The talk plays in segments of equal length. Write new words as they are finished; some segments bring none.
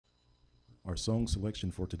Our song selection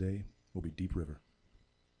for today will be Deep River.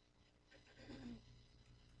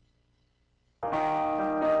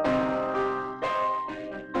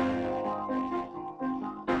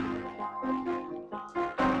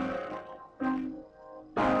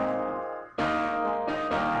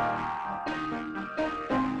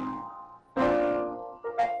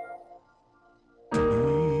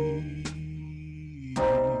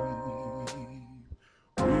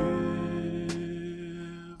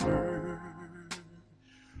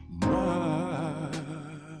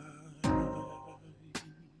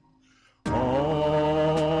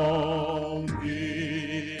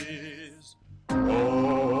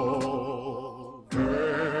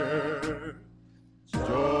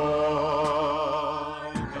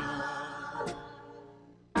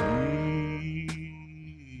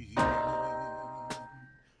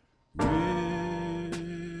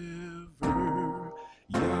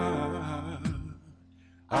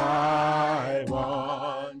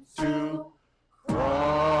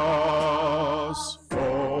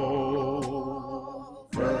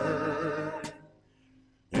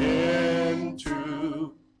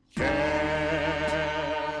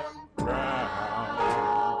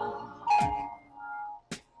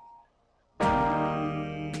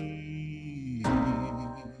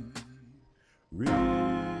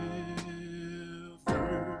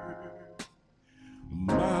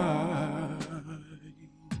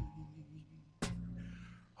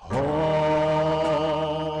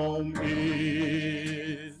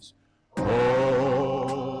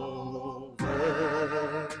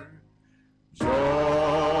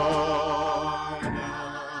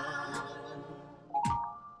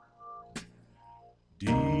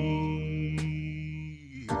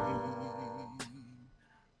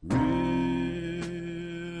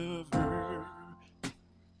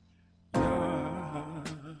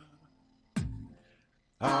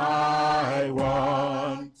 I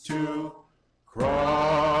want to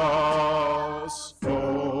cross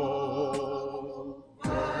over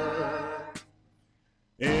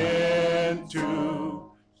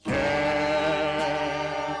into campground.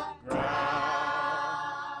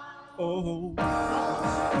 Oh,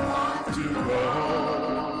 to go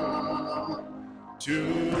to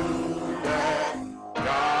that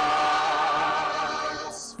gospel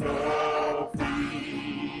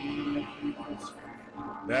feast,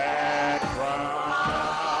 that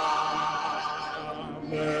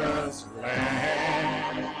promised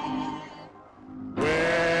land,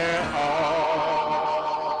 where all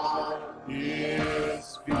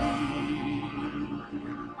is peace.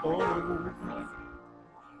 Oh,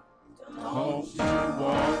 don't you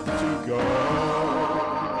want to go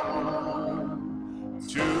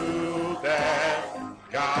to that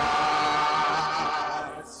gospel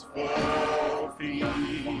feast,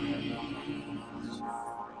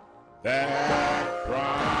 that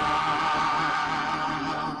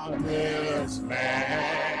promised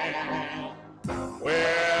land,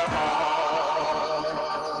 where all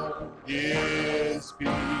is peace?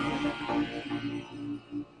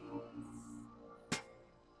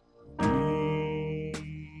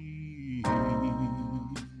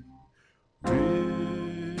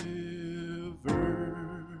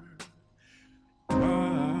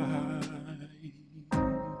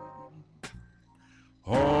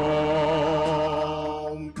 Home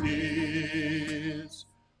is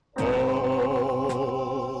over,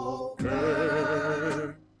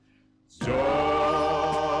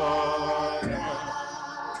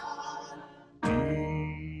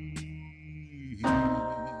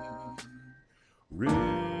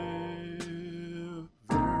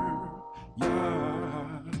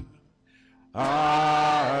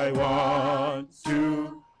 I want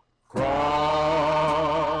to cross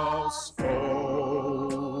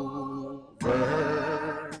over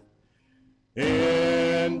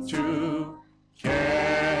into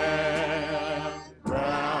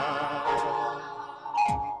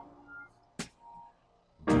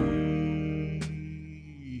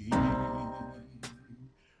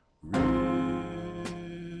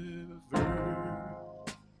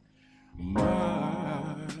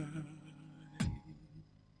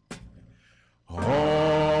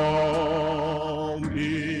home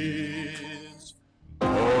is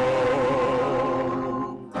over.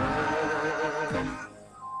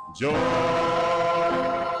 Joy.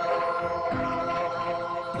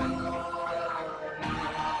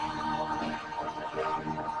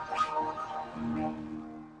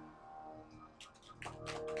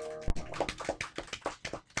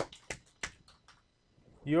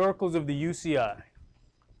 The oracles of the UCI.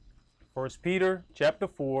 1 Peter chapter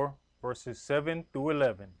 4, verses 7 through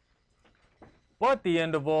 11. But the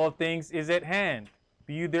end of all things is at hand.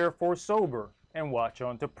 Be you therefore sober, and watch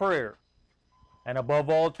unto prayer. And above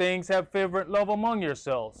all things have fervent love among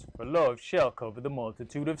yourselves, for love shall cover the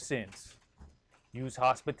multitude of sins. Use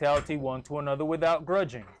hospitality one to another without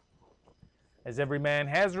grudging. As every man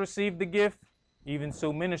has received the gift, even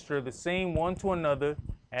so minister the same one to another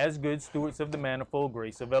as good stewards of the manifold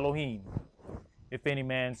grace of Elohim. If any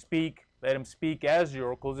man speak, let him speak as the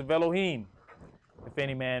oracles of Elohim. If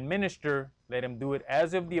any man minister, let him do it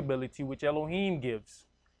as of the ability which Elohim gives,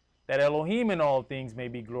 that Elohim in all things may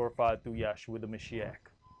be glorified through Yahshua the Mashiach,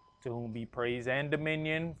 to whom be praise and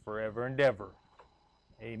dominion forever and ever.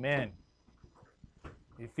 Amen.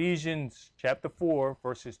 Ephesians chapter 4,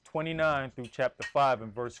 verses 29 through chapter 5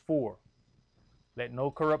 and verse 4. Let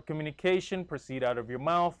no corrupt communication proceed out of your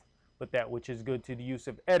mouth, but that which is good to the use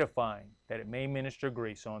of edifying, that it may minister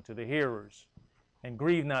grace unto the hearers. And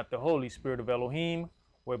grieve not the Holy Spirit of Elohim,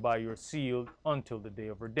 whereby you are sealed until the day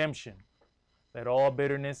of redemption. Let all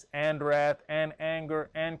bitterness and wrath and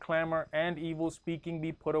anger and clamor and evil speaking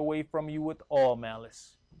be put away from you with all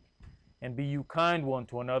malice. And be you kind one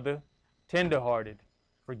to another, tender-hearted,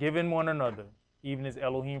 forgiving one another, even as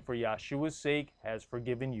Elohim for Yahshua's sake has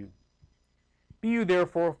forgiven you. Be you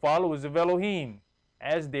therefore followers of Elohim,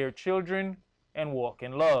 as their children, and walk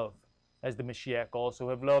in love, as the Mashiach also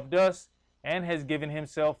have loved us, and has given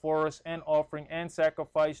himself for us an offering and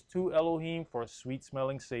sacrifice to Elohim for a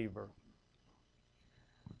sweet-smelling savor.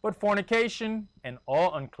 But fornication and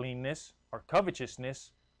all uncleanness or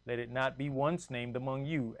covetousness, let it not be once named among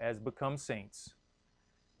you as becomes saints.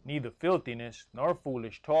 Neither filthiness, nor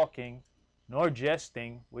foolish talking, nor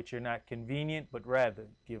jesting, which are not convenient, but rather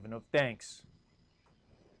given of thanks.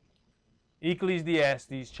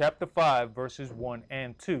 Ecclesiastes chapter 5, verses 1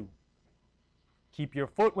 and 2. Keep your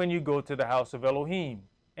foot when you go to the house of Elohim,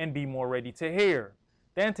 and be more ready to hear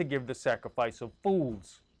than to give the sacrifice of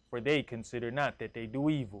fools, for they consider not that they do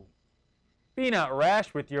evil. Be not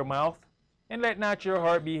rash with your mouth, and let not your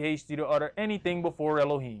heart be hasty to utter anything before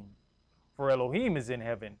Elohim. For Elohim is in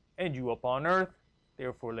heaven, and you upon earth,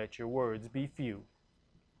 therefore let your words be few.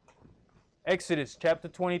 Exodus chapter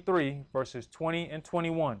 23, verses 20 and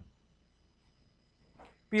 21.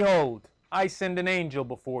 Behold, I send an angel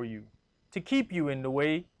before you, to keep you in the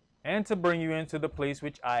way, and to bring you into the place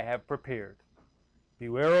which I have prepared.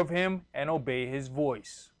 Beware of him, and obey his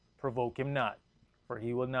voice. Provoke him not, for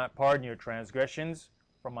he will not pardon your transgressions,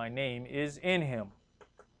 for my name is in him.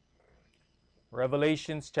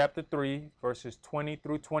 Revelations chapter 3, verses 20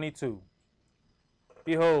 through 22.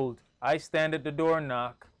 Behold, I stand at the door and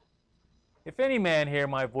knock. If any man hear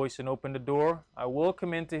my voice and open the door, I will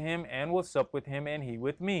come in to him and will sup with him, and he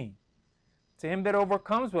with me. To him that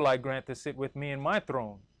overcomes will I grant to sit with me in my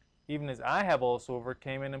throne, even as I have also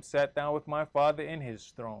overcame and am sat down with my Father in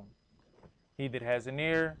his throne. He that has an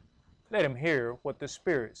ear, let him hear what the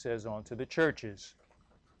Spirit says unto the churches.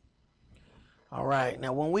 All right.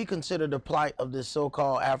 Now, when we consider the plight of this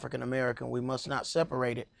so-called African American, we must not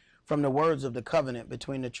separate it from the words of the covenant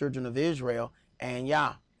between the children of Israel and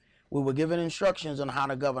Yah. We were given instructions on how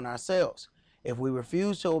to govern ourselves. If we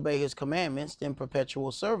refuse to obey his commandments, then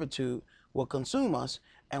perpetual servitude will consume us,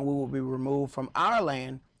 and we will be removed from our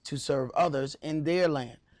land to serve others in their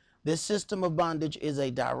land. This system of bondage is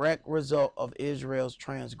a direct result of Israel's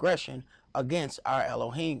transgression against our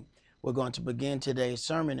Elohim. We're going to begin today's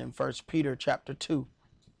sermon in 1 Peter chapter 2.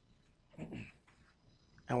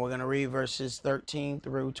 And we're going to read verses 13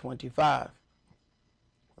 through 25.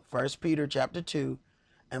 1 Peter chapter 2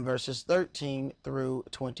 and verses 13 through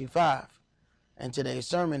 25. And today's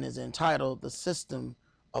sermon is entitled, The System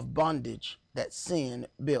of Bondage That Sin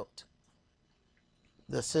Built.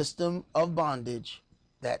 The System of Bondage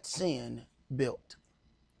That Sin Built.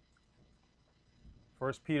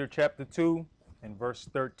 1 Peter chapter 2 and verse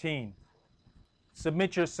 13.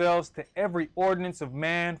 Submit yourselves to every ordinance of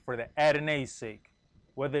man for the Adonai's sake,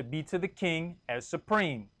 whether it be to the king as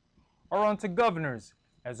supreme, or unto governors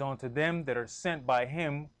as unto them that are sent by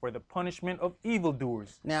him for the punishment of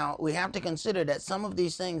evildoers. Now, we have to consider that some of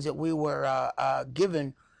these things that we were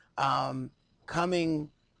given coming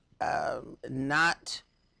not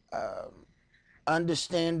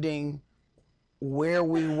understanding where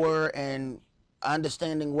we were and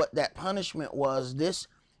understanding what that punishment was. This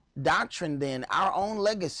doctrine then, our own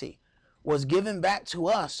legacy, was given back to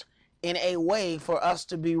us in a way for us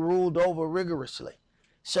to be ruled over rigorously.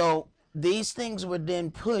 So these things were then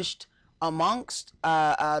pushed amongst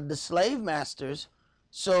the slave masters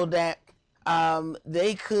so that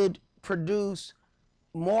they could produce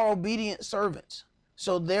more obedient servants.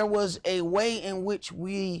 So there was a way in which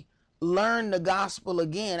we learned the gospel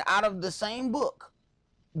again out of the same book,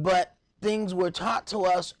 but things were taught to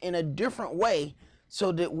us in a different way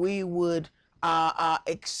so that we would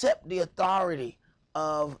accept the authority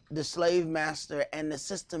of the slave master and the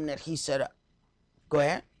system that he set up. Go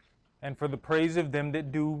ahead. And for the praise of them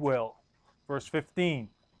that do well. Verse 15.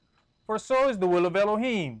 For so is the will of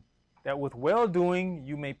Elohim, that with well-doing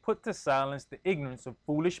you may put to silence the ignorance of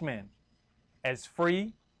foolish men, as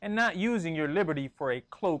free and not using your liberty for a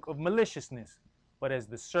cloak of maliciousness, but as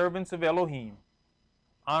the servants of Elohim.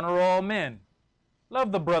 Honor all men,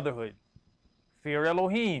 love the brotherhood, fear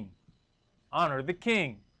Elohim, honor the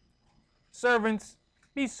king. Servants,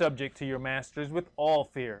 be subject to your masters with all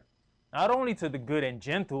fear, not only to the good and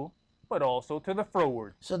gentle, but also to the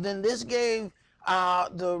froward. So then this gave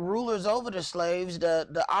the rulers over the slaves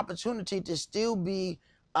the opportunity to still be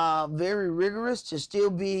very rigorous, to still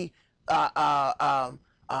be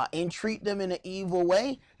entreat them in an evil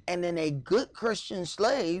way, and then a good Christian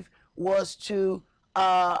slave was to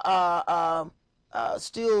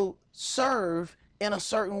still serve in a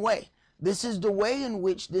certain way. This is the way in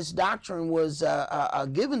which this doctrine was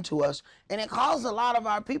given to us, and it caused a lot of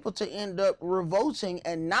our people to end up revolting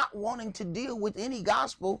and not wanting to deal with any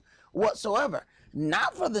gospel whatsoever.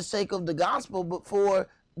 Not for the sake of the gospel, but for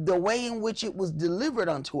the way in which it was delivered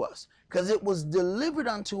unto us, because it was delivered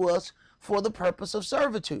unto us for the purpose of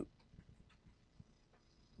servitude.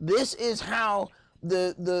 This is how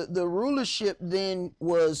the rulership then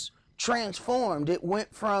was transformed. It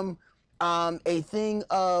went from a thing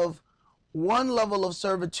of one level of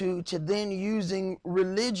servitude to then using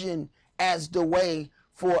religion as the way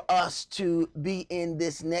for us to be in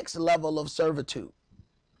this next level of servitude.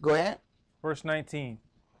 Go ahead. Verse 19.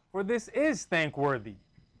 For this is thankworthy,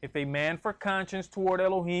 if a man for conscience toward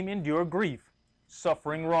Elohim endure grief,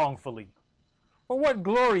 suffering wrongfully. For what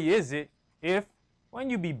glory is it, if, when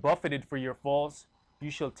you be buffeted for your faults, you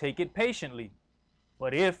shall take it patiently?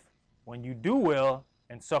 But if, when you do well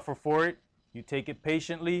and suffer for it, you take it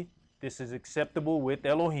patiently, this is acceptable with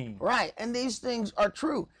Elohim. Right, and these things are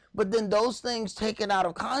true. But then those things taken out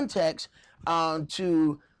of context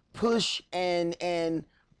to push and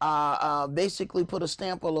basically put a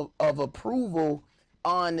stamp of approval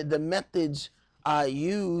on the methods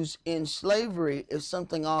used in slavery is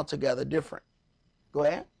something altogether different. Go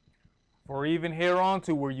ahead. For even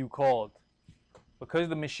hereunto were you called, because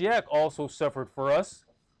the Mashiach also suffered for us,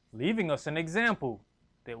 leaving us an example,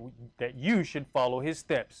 that you should follow his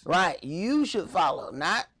steps. Right, you should follow,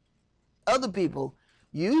 not other people.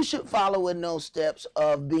 You should follow in those steps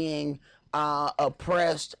of being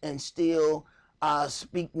oppressed and still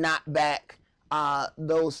speak not back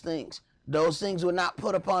those things. Those things were not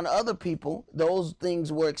put upon other people. Those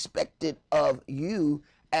things were expected of you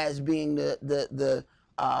as being the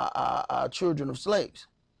children of slaves.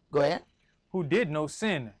 Go ahead. Who did no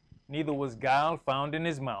sin, neither was guile found in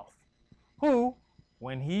his mouth. Who,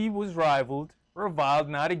 when he was rivaled, reviled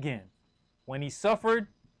not again. When he suffered,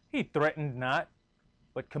 he threatened not,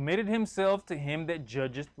 but committed himself to him that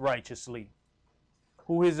judgeth righteously.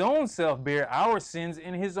 Who his own self bare our sins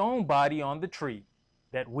in his own body on the tree,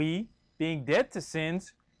 that we, being dead to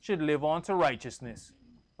sins, should live on to righteousness,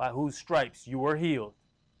 by whose stripes you were healed.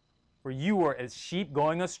 For you were as sheep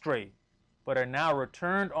going astray, but are now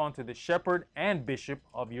returned unto the shepherd and bishop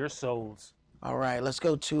of your souls. All right, let's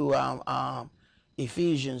go to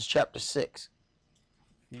Ephesians chapter 6.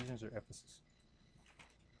 Ephesians or Ephesus?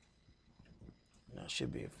 No, it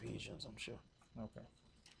should be Ephesians, I'm sure. Okay.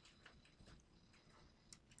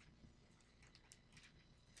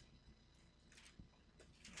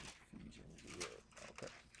 Okay.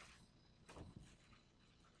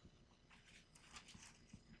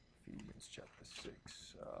 Ephesians chapter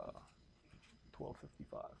 6,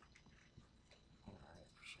 12:55. All right,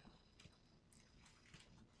 for sure.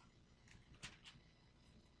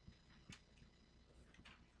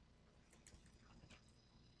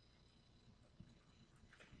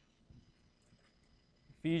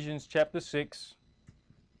 Ephesians chapter 6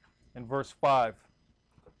 and verse 5.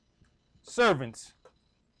 Servants,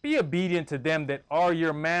 be obedient to them that are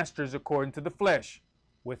your masters according to the flesh,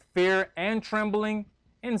 with fear and trembling,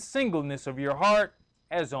 in singleness of your heart,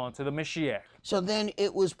 as unto the Mashiach. So then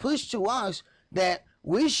it was pushed to us that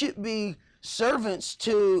we should be servants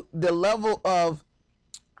to the level of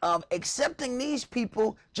accepting these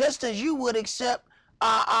people just as you would accept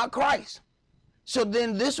Christ. So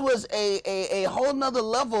then this was a whole nother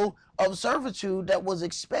level of servitude that was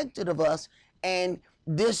expected of us, and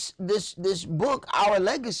this book, Our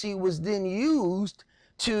Legacy, was then used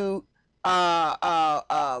to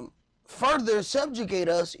further subjugate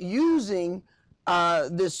us using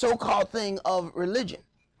this so-called thing of religion.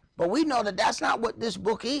 But we know that that's not what this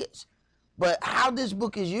book is. But how this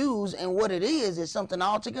book is used and what it is something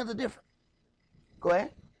altogether different. Go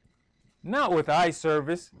ahead. Not with eye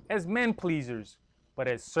service as men pleasers, but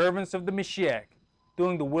as servants of the Mashiach,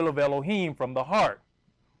 doing the will of Elohim from the heart,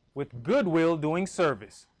 with goodwill doing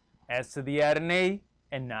service, as to the Adonai,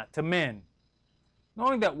 and not to men.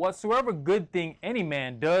 Knowing that whatsoever good thing any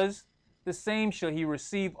man does, the same shall he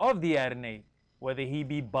receive of the Adonai, whether he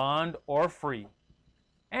be bond or free.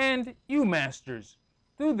 And you, masters,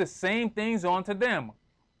 do the same things unto them,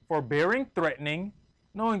 forbearing threatening,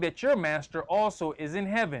 knowing that your master also is in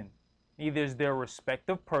heaven, neither is there respect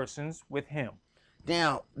of persons with him.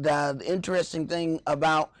 Now, the interesting thing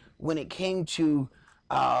about when it came to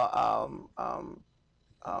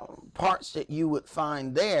parts that you would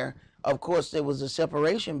find there, of course, there was a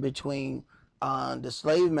separation between the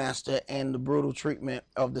slave master and the brutal treatment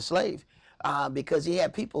of the slave, because he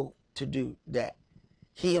had people to do that.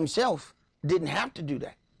 He himself didn't have to do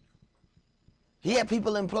that. He had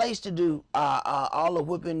people in place to do all the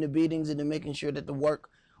whipping, the beatings, and the making sure that the work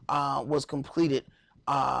was completed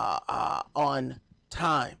on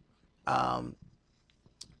time.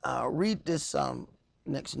 Read this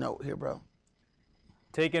next note here, bro.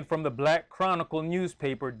 Taken from the Black Chronicle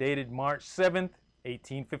newspaper dated March 7th,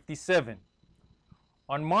 1857.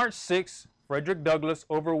 On March 6th, Frederick Douglass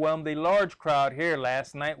overwhelmed a large crowd here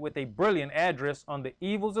last night with a brilliant address on the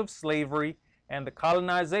evils of slavery and the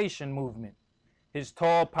colonization movement. His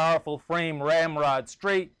tall, powerful frame ramrod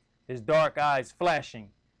straight, his dark eyes flashing,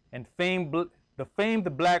 and the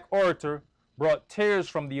famed black orator brought tears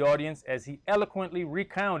from the audience as he eloquently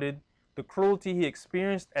recounted the cruelty he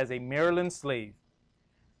experienced as a Maryland slave.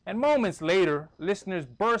 And moments later, listeners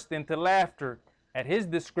burst into laughter at his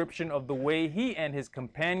description of the way he and his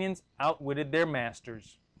companions outwitted their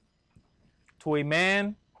masters. To a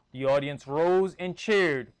man, the audience rose and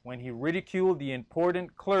cheered when he ridiculed the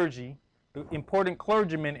important clergymen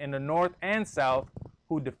in the North and South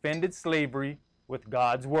who defended slavery with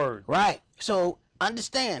God's word. Right. So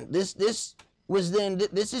understand, this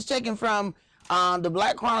is taken from the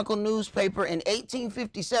Black Chronicle newspaper in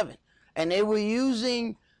 1857, and they were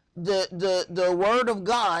using the word of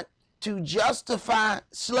God to justify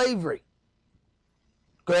slavery.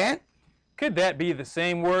 Go ahead. Could that be the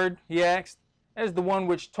same word, he asked, as the one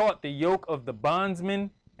which taught the yoke of the bondsman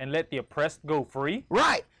and let the oppressed go free?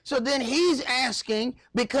 Right. So then he's asking,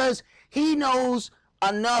 because he knows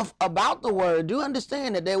enough about the word. Do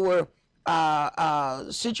understand that there were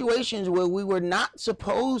situations where we were not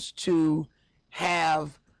supposed to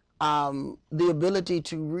have the ability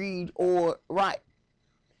to read or write.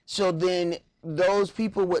 So then those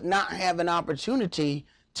people would not have an opportunity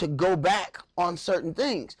to go back on certain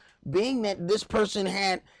things. Being that this person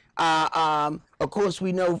had, of course,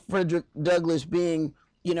 we know Frederick Douglass being,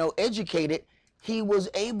 educated, he was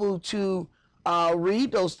able to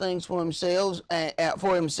read those things for himself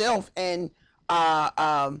and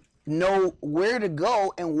know where to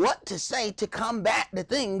go and what to say to combat the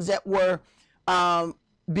things that were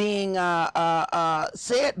being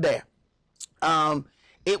said there.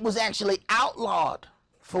 It was actually outlawed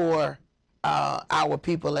for our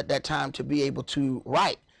people at that time to be able to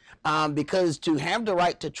write, because to have the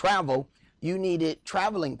right to travel, you needed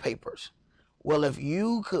traveling papers. Well, if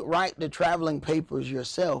you could write the traveling papers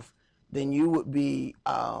yourself, then you would be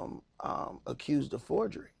accused of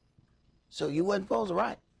forgery. So you weren't supposed to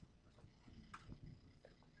write.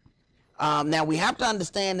 Now, we have to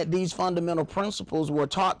understand that these fundamental principles were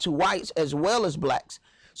taught to whites as well as blacks.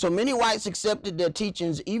 So many whites accepted their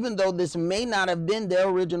teachings, even though this may not have been their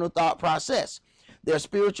original thought process. Their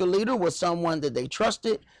spiritual leader was someone that they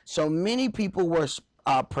trusted, so many people were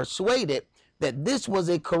persuaded that this was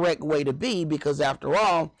a correct way to be, because after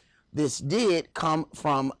all, this did come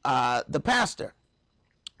from the pastor.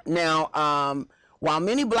 Now, while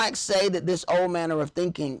many blacks say that this old manner of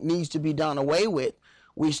thinking needs to be done away with,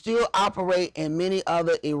 we still operate in many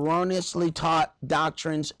other erroneously taught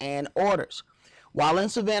doctrines and orders. While in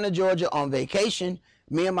Savannah, Georgia on vacation,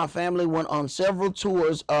 me and my family went on several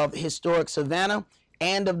tours of historic Savannah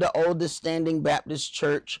and of the oldest standing Baptist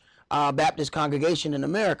church, Baptist congregation in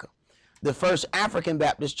America, the first African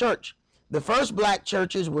Baptist church. The first black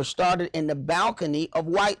churches were started in the balcony of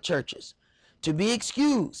white churches. To be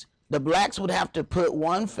excused, the blacks would have to put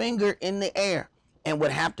one finger in the air and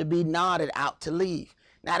would have to be nodded out to leave.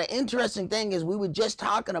 Now, the interesting thing is we were just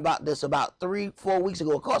talking about this about 3-4 weeks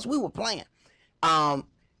ago. Of course, we were playing.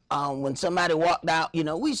 When somebody walked out,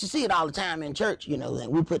 we used to see it all the time in church, and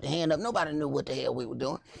we put the hand up. Nobody knew what the hell we were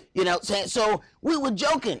doing, so we were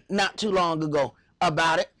joking not too long ago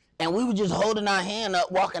about it, and we were just holding our hand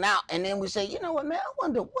up, walking out, and then we say, you know what, man, I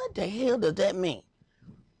wonder what the hell does that mean?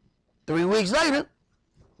 3 weeks later,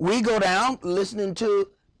 we go down listening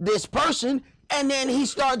to this person And then he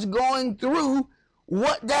starts going through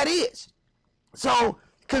what that is. So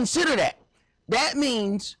consider that. That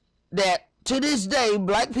means that to this day,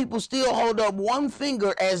 black people still hold up one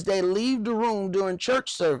finger as they leave the room during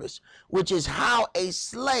church service, which is how a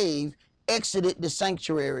slave exited the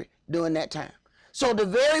sanctuary during that time. So the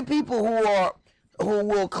very people who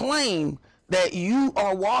will claim that you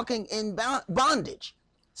are walking in bondage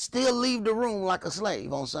still leave the room like a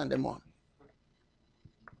slave on Sunday morning.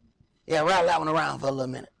 Yeah, rattle that one around for a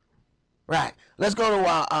little minute. Right. Let's go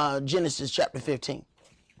to Genesis chapter 15.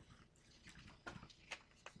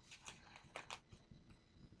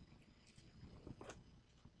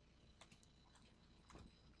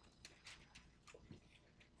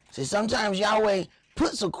 See, sometimes Yahweh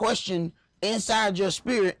puts a question inside your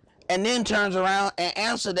spirit and then turns around and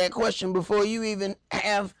answers that question before you even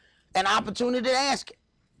have an opportunity to ask it.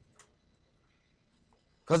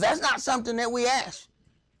 Because that's not something that we ask.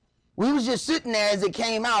 We was just sitting there as it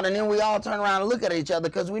came out, and then we all turn around and look at each other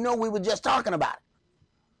because we know we were just talking about it.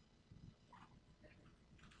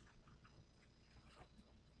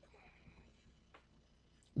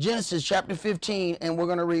 Genesis chapter 15, and we're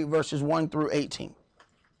going to read verses 1 through 18.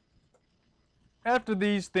 After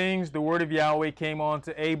these things, the word of Yahweh came on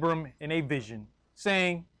to Abram in a vision,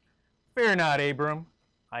 saying, Fear not, Abram,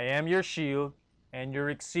 I am your shield and your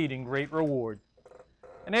exceeding great reward.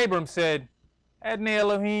 And Abram said, Adonai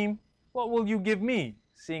Elohim, what will you give me,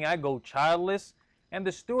 seeing I go childless, and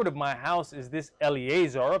the steward of my house is this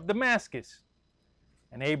Eleazar of Damascus?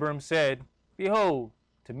 And Abram said, Behold,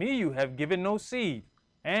 to me you have given no seed,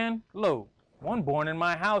 and, lo, one born in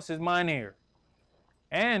my house is mine heir.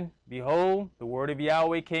 And, behold, the word of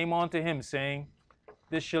Yahweh came unto him, saying,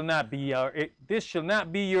 This shall not be your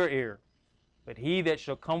heir, but he that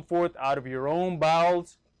shall come forth out of your own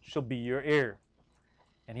bowels shall be your heir.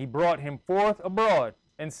 And he brought him forth abroad,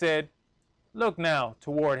 and said, Look now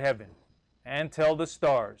toward heaven, and tell the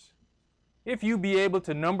stars, if you be able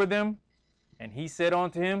to number them. And he said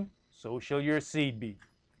unto him, So shall your seed be.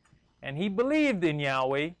 And he believed in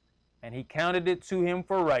Yahweh, and he counted it to him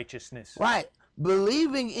for righteousness. Right.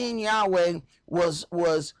 Believing in Yahweh was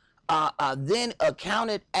then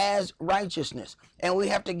accounted as righteousness. And we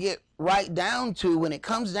have to get right down to, when it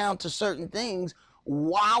comes down to certain things,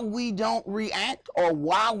 why we don't react or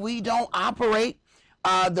why we don't operate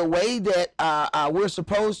the way that we're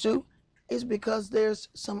supposed to, is because there's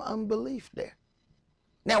some unbelief there.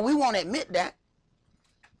 Now, we won't admit that.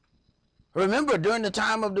 Remember, during the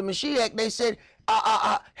time of the Mashiach, they said,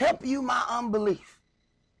 help you my unbelief.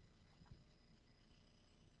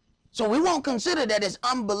 So we won't consider that it's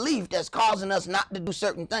unbelief that's causing us not to do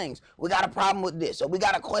certain things. We got a problem with this, or we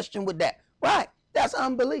got a question with that. Right, that's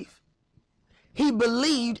unbelief. He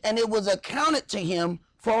believed, and it was accounted to him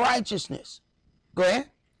for righteousness. Go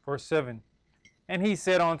ahead. Verse 7. And he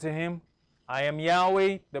said unto him, I am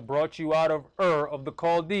Yahweh that brought you out of Ur of the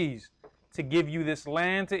Chaldees, to give you this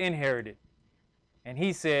land to inherit it. And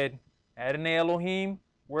he said, Adonai Elohim,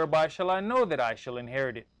 whereby shall I know that I shall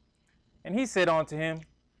inherit it? And he said unto him,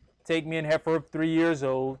 Take me an heifer of 3 years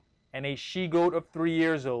old, and a she-goat of 3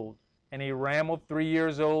 years old, and a ram of 3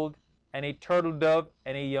 years old, and a turtle dove,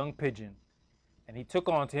 and a young pigeon. And he took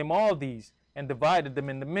unto him all these, and divided them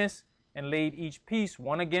in the midst, and laid each piece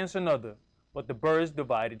one against another, but the birds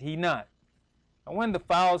divided he not. And when the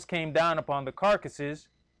fowls came down upon the carcasses,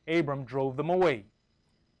 Abram drove them away.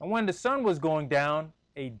 And when the sun was going down,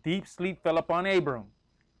 a deep sleep fell upon Abram,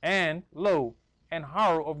 and, lo, an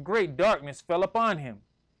horror of great darkness fell upon him.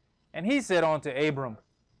 And he said unto Abram,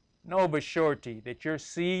 Know of a surety that your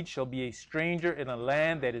seed shall be a stranger in a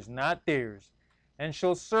land that is not theirs, and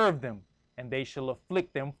shall serve them, and they shall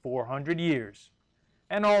afflict them 400 years.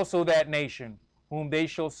 And also that nation, whom they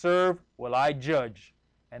shall serve, will I judge,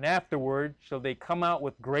 and afterward shall they come out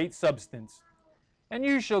with great substance. And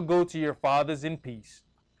you shall go to your fathers in peace.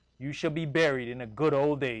 You shall be buried in a good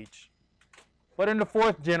old age. But in the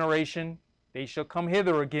 4th generation they shall come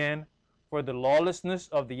hither again, for the lawlessness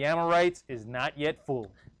of the Amorites is not yet full.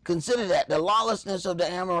 Consider that. The lawlessness of the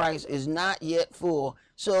Amorites is not yet full.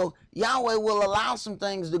 So Yahweh will allow some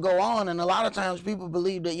things to go on, and a lot of times people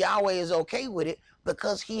believe that Yahweh is okay with it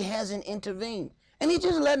because he hasn't intervened. And he's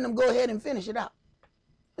just letting them go ahead and finish it out.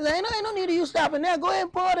 He's like, ain't no need of you stopping there. Go ahead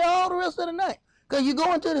and party all the rest of the night, because you're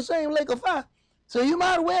going to the same lake of fire. So you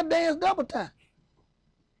might as well dance double time.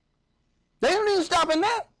 They don't even stop in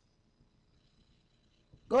that.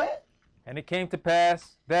 Go ahead. And it came to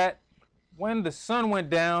pass that, when the sun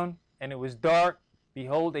went down, and it was dark,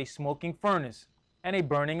 behold, a smoking furnace, and a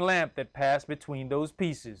burning lamp that passed between those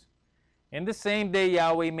pieces. In the same day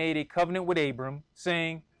Yahweh made a covenant with Abram,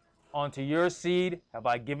 saying, Unto your seed have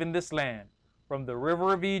I given this land, from the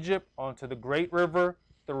river of Egypt onto the great river,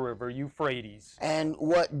 the river Euphrates. And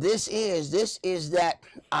what this is that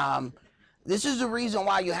this is the reason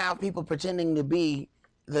why you have people pretending to be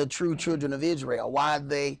the true children of Israel, why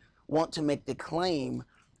they want to make the claim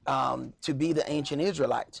to be the ancient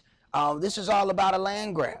Israelites. This is all about a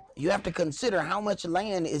land grab. You have to consider how much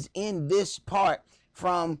land is in this part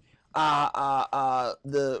from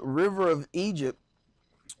the river of Egypt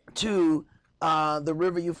to the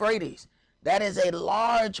river Euphrates. That is a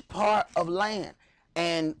large part of land.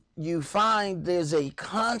 And you find there's a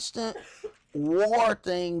constant war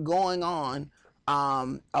thing going on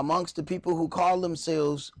amongst the people who call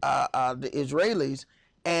themselves the Israelis,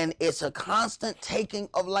 and it's a constant taking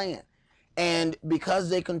of land. And because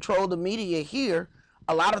they control the media here,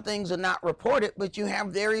 a lot of things are not reported, but you have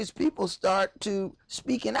various people start to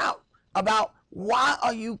speaking out about why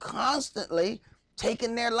are you constantly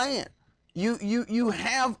taking their land? You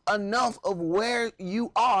have enough of where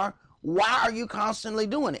you are. Why are you constantly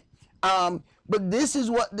doing it? But this is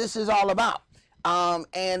what this is all about.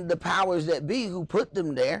 And the powers that be who put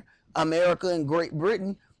them there, America and Great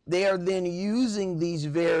Britain, they are then using these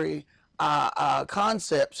very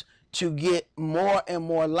concepts to get more and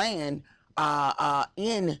more land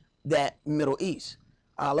in that Middle East.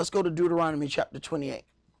 Let's go to Deuteronomy chapter 28.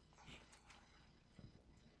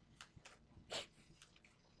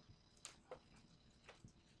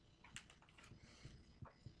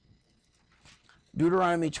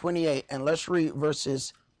 Deuteronomy 28, and let's read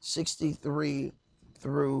verses 63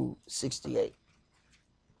 through 68.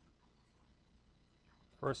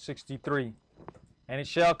 Verse 63. And it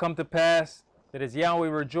shall come to pass that as Yahweh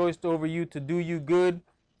rejoiced over you to do you good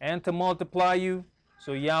and to multiply you,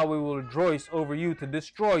 so Yahweh will rejoice over you to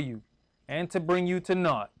destroy you and to bring you to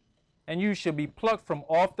naught. And you shall be plucked from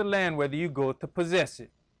off the land whither you go to possess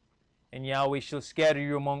it. And Yahweh shall scatter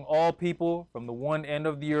you among all people from the one end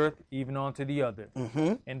of the earth even unto the other.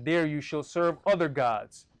 And there you shall serve other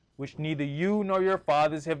gods, which neither you nor your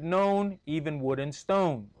fathers have known, even wood and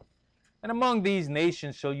stone. And among these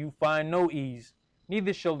nations shall you find no ease,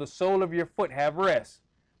 neither shall the sole of your foot have rest.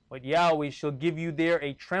 But Yahweh shall give you there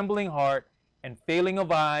a trembling heart, and failing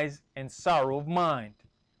of eyes, and sorrow of mind.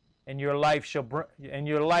 And your life shall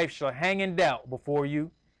hang in doubt before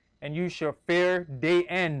you, and you shall fare day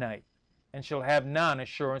and night, and shall have none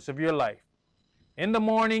assurance of your life. In the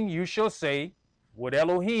morning you shall say, would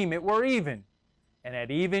Elohim it were even. And at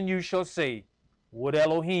even you shall say, would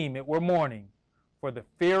Elohim it were morning. For the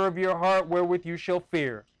fear of your heart wherewith you shall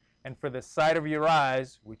fear, and for the sight of your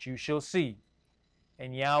eyes which you shall see.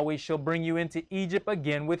 And Yahweh shall bring you into Egypt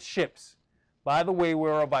again with ships, by the way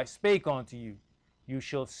whereof I spake unto you. You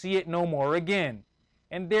shall see it no more again.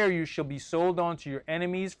 And there you shall be sold unto your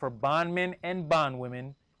enemies for bondmen and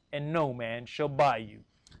bondwomen, and no man shall buy you.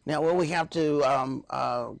 Now, what we have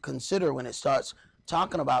to consider when it starts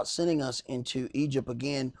talking about sending us into Egypt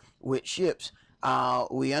again with ships,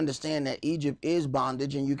 we understand that Egypt is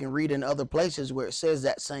bondage, and you can read in other places where it says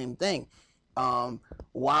that same thing.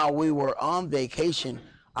 While we were on vacation,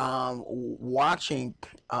 watching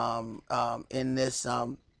in this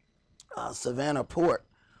Savannah port,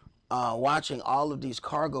 watching all of these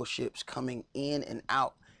cargo ships coming in and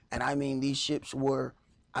out, and I mean these ships were,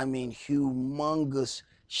 humongous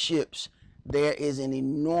ships. There is an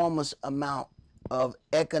enormous amount of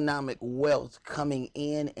economic wealth coming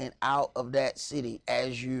in and out of that city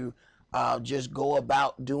as you just go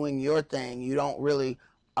about doing your thing. You don't really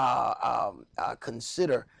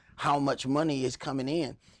consider how much money is coming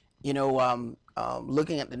in.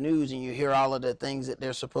 Looking at the news, and you hear all of the things that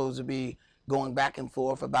they're supposed to be going back and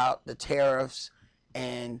forth about the tariffs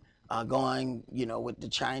and going, with the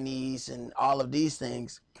Chinese and all of these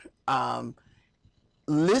things.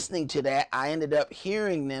 Listening to that, I ended up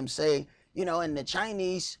hearing them say, in the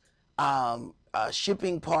Chinese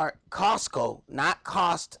shipping part, Costco, not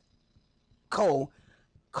Costco,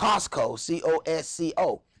 Costco,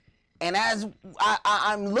 C-O-S-C-O. And as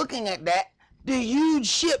I'm looking at that, the huge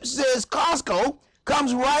ship says Costco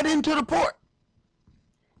comes right into the port.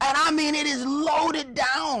 And it is loaded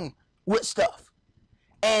down with stuff.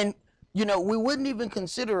 And, we wouldn't even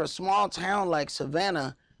consider a small town like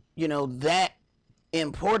Savannah, that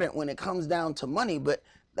important when it comes down to money. But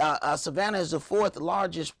Savannah is the fourth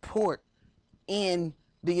largest port in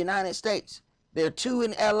the United States. There are two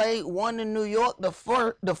in LA, one in New York. The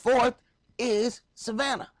fourth is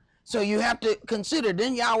Savannah. So you have to consider,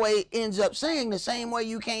 then Yahweh ends up saying the same way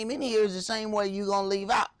you came in here is the same way you're going to leave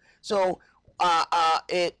out. So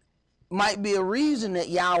it might be a reason that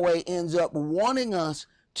Yahweh ends up wanting us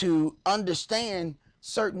to understand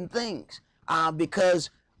certain things, because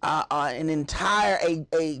an entire,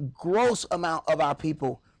 a gross amount of our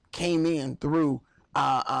people came in through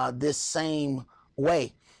this same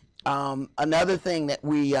way. Another thing that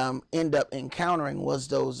we end up encountering was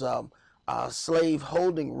those slave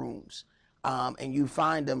holding rooms, and you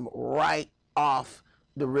find them right off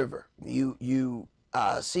the river. You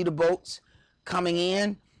see the boats coming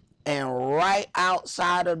in, and right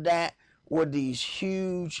outside of that were these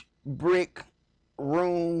huge brick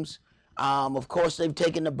rooms. Of course, they've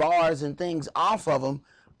taken the bars and things off of them,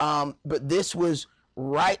 but this was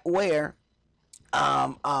right where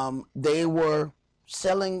they were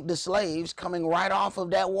selling the slaves, coming right off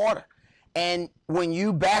of that water. And when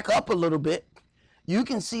you back up a little bit, you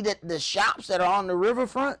can see that the shops that are on the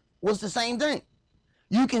riverfront was the same thing.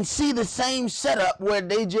 You can see the same setup where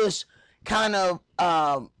they just kind of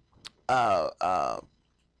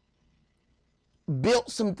built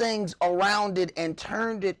some things around it and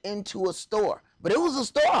turned it into a store. But it was a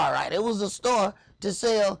store, all right. It was a store to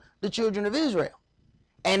sell the children of Israel.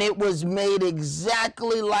 And it was made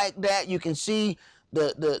exactly like that. You can see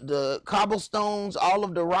the cobblestones, all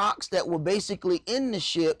of the rocks that were basically in the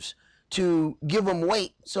ships to give them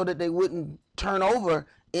weight so that they wouldn't turn over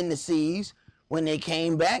in the seas. When they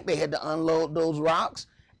came back, they had to unload those rocks,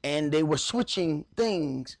 and they were switching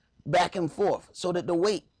things back and forth so that the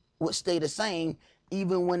weight would stay the same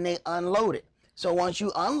even when they unloaded. So once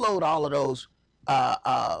you unload all of those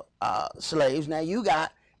slaves, now you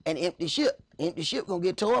got an empty ship. Empty ship gonna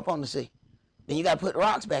get tore up on the sea. Then you got to put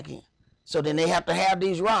rocks back in. So then they have to have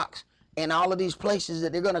these rocks in all of these places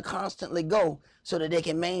that they're gonna constantly go so that they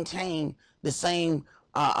can maintain the same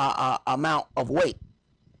amount of weight.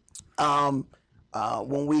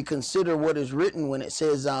 When we consider what is written when it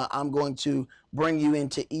says, I'm going to bring you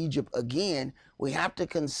into Egypt again, we have to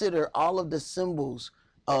consider all of the symbols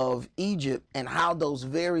of Egypt and how those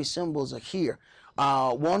very symbols are here.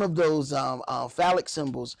 One of those phallic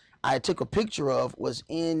symbols I took a picture of was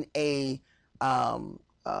in a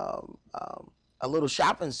little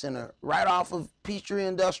shopping center right off of Peachtree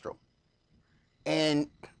Industrial. And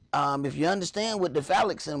if you understand what the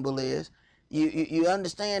phallic symbol is, you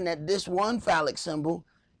understand that this one phallic symbol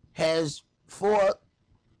has 4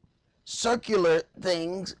 circular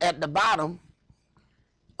things at the bottom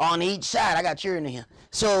on each side. I got cheering in here.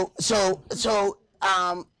 So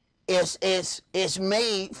it's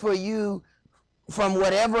made for you from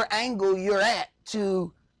whatever angle you're at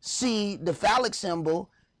to see the phallic symbol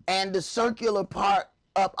and the circular part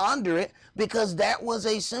up under it, because that was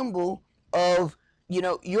a symbol of, you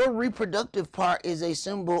know, your reproductive part is a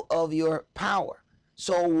symbol of your power.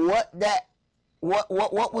 So what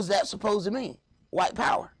was that supposed to mean? White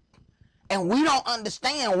power. And we don't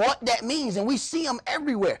understand what that means, and we see them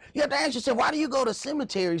everywhere. You have to ask yourself, why do you go to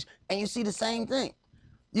cemeteries and you see the same thing?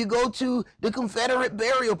 You go to the Confederate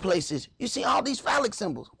burial places, you see all these phallic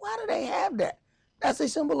symbols. Why do they have that? That's a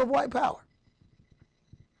symbol of white power.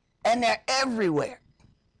 And they're everywhere.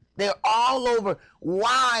 They're all over.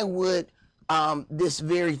 Why would this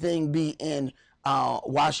very thing be in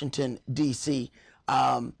Washington, D.C.?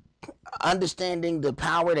 Understanding the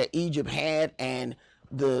power that Egypt had and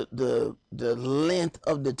the length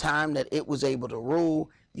of the time that it was able to rule,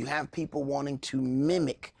 you have people wanting to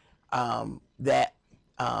mimic that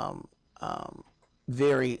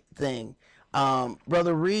very thing.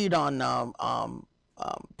 Brother, read on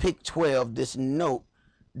Pick 12 this note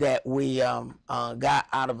that we got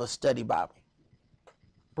out of a study Bible.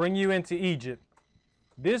 Bring you into Egypt.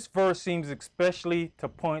 This verse seems especially to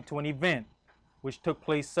point to an event which took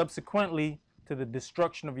place subsequently to the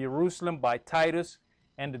destruction of Jerusalem by Titus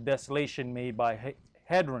and the desolation made by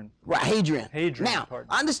Hadrian. Right, Hadrian. Now, pardon.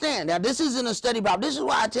 understand, now this isn't a study Bible. This is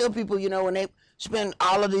why I tell people, you know, when they spend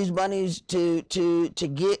all of these monies to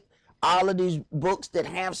get all of these books that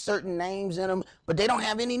have certain names in them, but they don't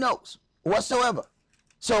have any notes whatsoever.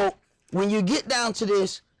 So when you get down to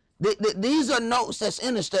this, these are notes that's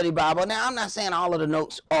in the study Bible. Now, I'm not saying all of the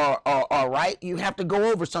notes are right. You have to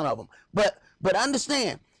go over some of them. But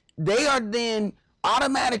understand, they are then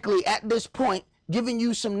automatically at this point giving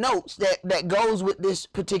you some notes that goes with this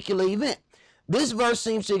particular event. This verse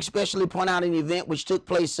seems to especially point out an event which took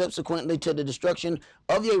place subsequently to the destruction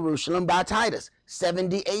of Jerusalem by Titus,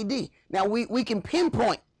 70 AD. Now, we can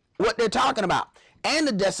pinpoint what they're talking about, and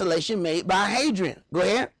the desolation made by Hadrian. Go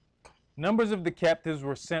ahead. Numbers of the captives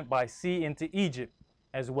were sent by sea into Egypt,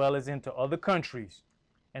 as well as into other countries,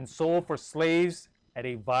 and sold for slaves at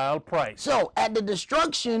a vile price. So at the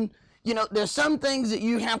destruction, you know, there's some things that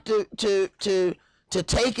you have to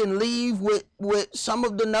take and leave with some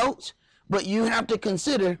of the notes, but you have to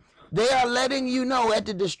consider they are letting you know at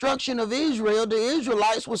the destruction of Israel, the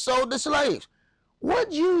Israelites were sold as slaves.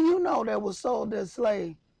 What Jew you know that was sold as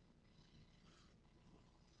slave?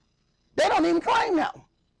 They don't even claim that one.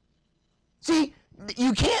 See,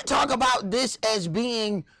 you can't talk about this as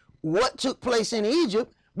being what took place in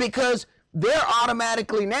Egypt because they're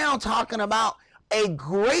automatically now talking about a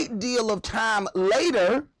great deal of time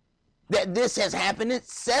later that this has happened. In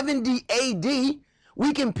 70 AD,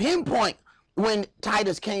 we can pinpoint when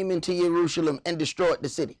Titus came into Jerusalem and destroyed the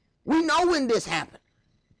city. We know when this happened.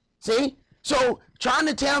 See? So trying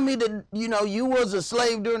to tell me that, you was a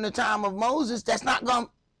slave during the time of Moses, that's not going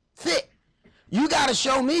to fit. You got to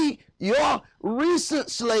show me your recent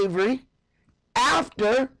slavery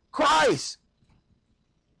after Christ.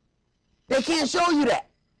 They can't show you that.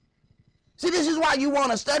 See, this is why you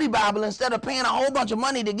want to study Bible instead of paying a whole bunch of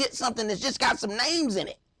money to get something that's just got some names in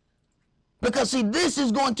it. Because, see, this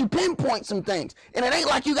is going to pinpoint some things. And it ain't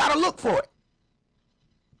like you got to look for it.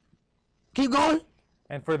 Keep going.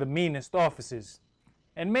 And for the meanest offices.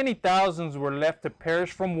 And many thousands were left to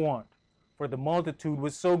perish from want, for the multitude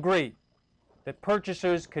was so great that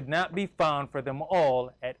purchasers could not be found for them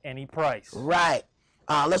all at any price. Right.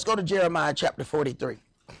 Let's go to Jeremiah chapter 43.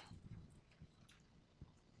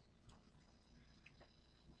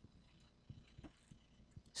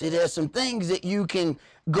 See, there's some things that you can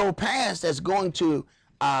go past that's going to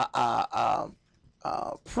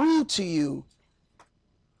prove to you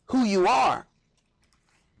who you are.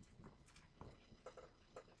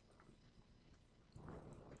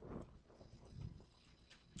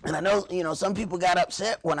 And I know, some people got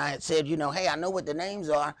upset when I had said, hey, I know what the names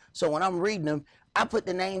are, so when I'm reading them, I put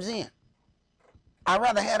the names in. I'd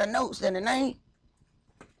rather have the notes than the name.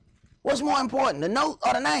 What's more important, the note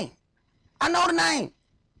or the name? I know the name.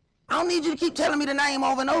 I don't need you to keep telling me the name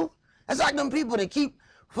over and over. That's like them people that keep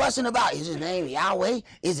fussing about, is his name Yahweh?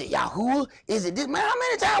 Is it Yahuwah? Is it this? Man, how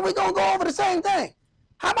many times we going to go over the same thing?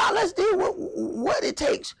 How about let's deal with what it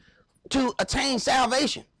takes to attain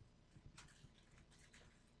salvation?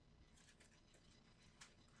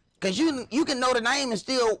 Because you can know the name and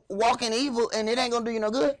still walk in evil and it ain't going to do you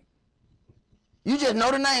no good. You just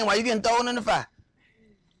know the name while you're getting thrown in the fire.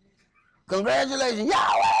 Congratulations,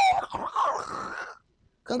 Yahweh!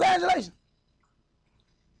 Congratulations.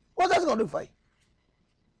 What's that going to do for you?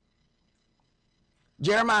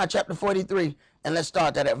 Jeremiah chapter 43, and let's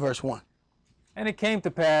start that at verse 1. And it came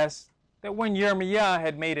to pass that when Jeremiah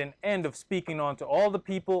had made an end of speaking unto all the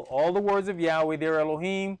people all the words of Yahweh their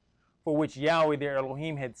Elohim, for which Yahweh their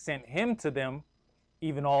Elohim had sent him to them,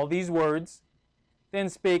 even all these words, then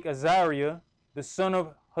spake Azariah, the son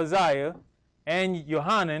of Hosea, and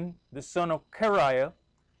Johanan, the son of Kareah,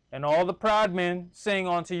 and all the proud men, saying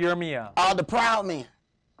unto Jeremiah, All the proud men.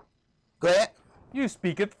 Go ahead. You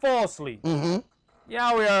speaketh falsely.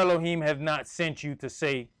 Yahweh our Elohim hath not sent you to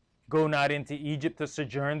say, Go not into Egypt to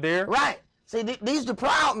sojourn there. Right. See, these are the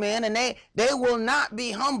proud men, and they will not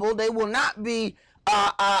be humble. They will not be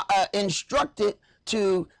instructed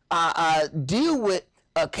to deal with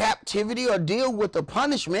a captivity or deal with a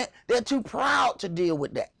punishment. They're too proud to deal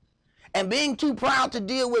with that. And being too proud to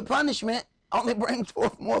deal with punishment only brings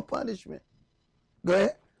forth more punishment. Go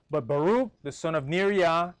ahead. But Baruch, the son of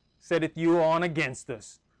Neriah, setteth you on against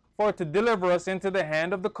us, for to deliver us into the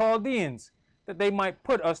hand of the Chaldeans, that they might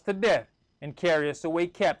put us to death, and carry us away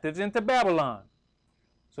captives into Babylon.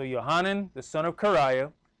 So Johanan, the son of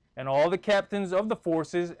Kareah, and all the captains of the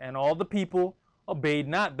forces, and all the people, obeyed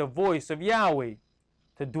not the voice of Yahweh,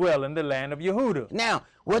 to dwell in the land of Yehudah. Now,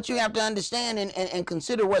 what you have to understand and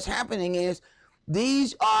consider what's happening is,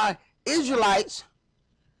 these are Israelites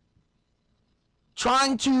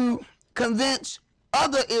trying to convince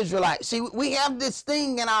other Israelites. See, we have this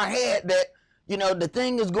thing in our head that, the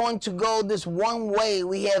thing is going to go this one way.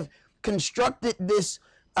 We have constructed this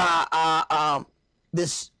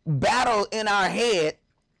this battle in our head,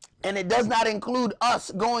 and it does not include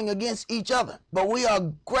us going against each other. But we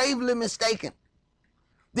are gravely mistaken.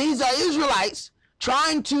 These are Israelites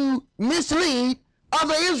trying to mislead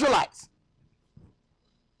other Israelites.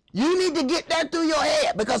 You need to get that through your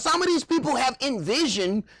head, because some of these people have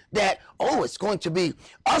envisioned that, it's going to be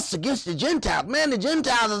us against the Gentiles. Man, the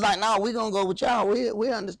Gentiles is like, no, we're going to go with y'all. We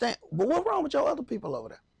understand. But what's wrong with your other people over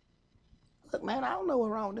there? Look, man, I don't know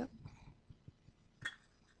what's wrong with them.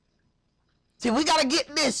 See, we got to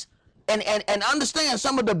get this and understand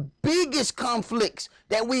some of the biggest conflicts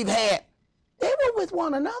that we've had. They were with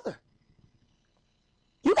one another.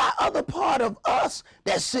 You got other part of us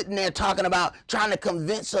that's sitting there talking about trying to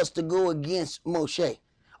convince us to go against Moshe.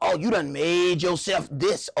 Oh, you done made yourself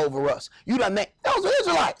this over us. You done made, those are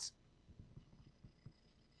Israelites.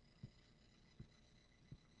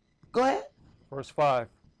 Go ahead. Verse 5.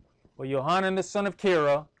 But Johanan the son of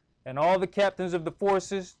Kareah, And all the captains of the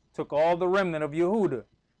forces took all the remnant of Yehuda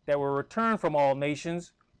that were returned from all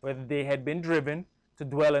nations, whether they had been driven, to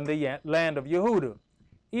dwell in the land of Yehuda,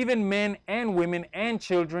 even men and women and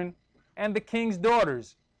children, and the king's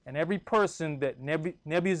daughters, and every person that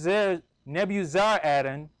Nebuzaradan,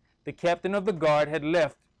 the captain of the guard, had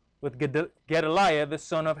left with Gedaliah the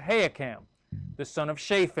son of Ahikam, the son of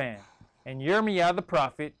Shaphan, and Yirmiah the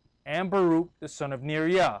prophet, and Baruch the son of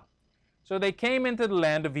Neriah. So they came into the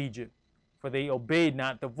land of Egypt, for they obeyed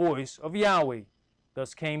not the voice of Yahweh.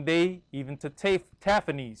 Thus came they even to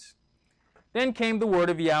Taphanes. Then came the word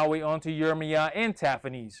of Yahweh unto Yirmiah in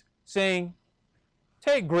Taphanes, saying,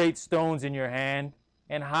 Take great stones in your hand,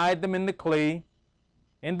 and hide them in the clay,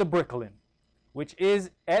 in the bricklin, which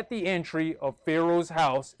is at the entry of Pharaoh's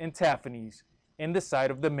house in Taphanes, in the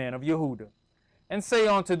sight of the men of Yehuda. And say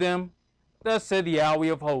unto them, Thus said the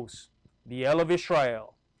Yahweh of hosts, the El of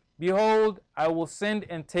Israel, Behold, I will send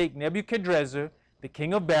and take Nebuchadrezzar, the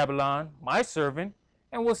king of Babylon, my servant,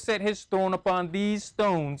 and will set his throne upon these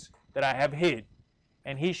stones that I have hid,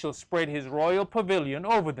 and he shall spread his royal pavilion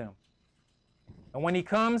over them. And when he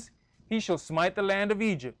comes, he shall smite the land of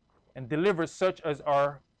Egypt, and deliver such as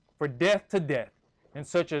are for death to death, and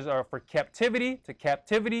such as are for captivity to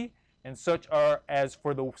captivity, and such are as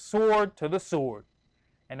for the sword to the sword.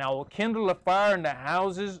 And I will kindle a fire in the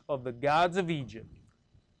houses of the gods of Egypt,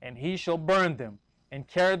 and he shall burn them, and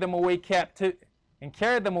carry them away captives.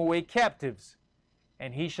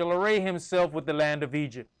 And he shall array himself with the land of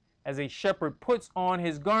Egypt, as a shepherd puts on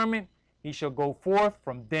his garment. He shall go forth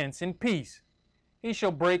from thence in peace. He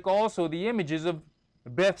shall break also the images of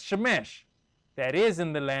Beth Shemesh, that is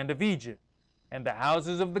in the land of Egypt, and the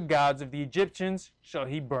houses of the gods of the Egyptians shall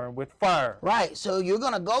he burn with fire. Right, so you're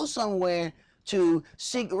going to go somewhere to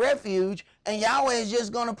seek refuge, and Yahweh is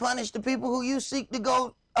just going to punish the people who you seek to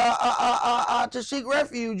go to seek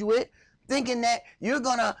refuge with, thinking that you're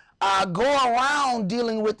going to go around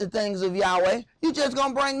dealing with the things of Yahweh. You're just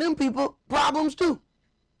going to bring them people problems too.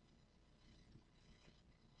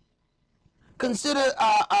 Consider,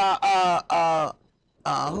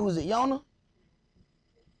 who was it, Jonah?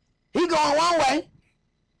 He going one way.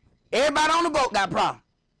 Everybody on the boat got problems.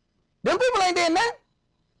 Them people ain't did nothing.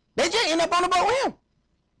 They just end up on the boat with him.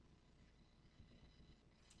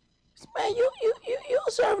 Man, you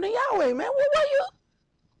serving the Yahweh, man.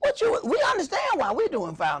 We understand why we're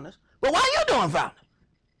doing foulness, but why you doing foulness?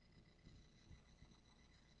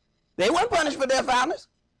 They weren't punished for their foulness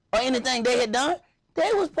or anything they had done.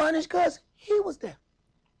 They was punished because he was there.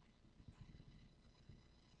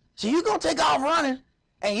 So you gonna take off running,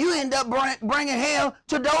 and you end up bringing hell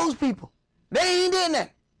to those people. They ain't doing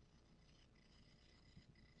that.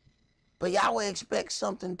 But Yahweh expects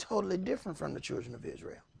something totally different from the children of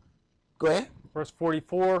Israel. Go ahead. Verse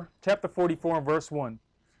 44, chapter 44 and verse 1.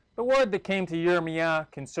 The word that came to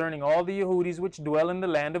Yirmiah concerning all the Yehudis which dwell in the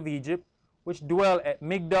land of Egypt, which dwell at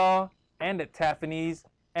Migdal, and at Taphanes,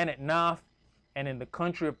 and at Naph, and in the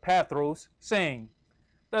country of Pathros, saying,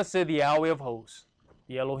 Thus said the Yahweh of hosts,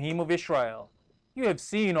 the Elohim of Israel, You have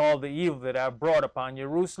seen all the evil that I have brought upon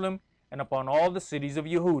Jerusalem, and upon all the cities of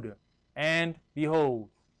Yehuda. And, behold,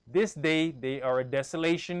 this day they are a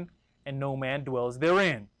desolation, and no man dwells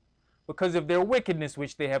therein, because of their wickedness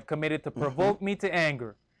which they have committed to provoke me to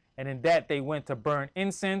anger. And in that they went to burn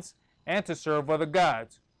incense, and to serve other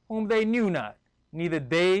gods, whom they knew not, neither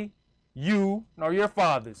they, you, nor your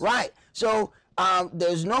fathers. Right. So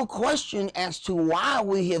there's no question as to why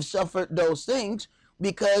we have suffered those things,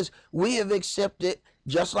 because we have accepted,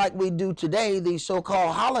 just like we do today, these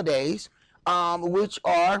so-called holidays, which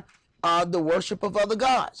are the worship of other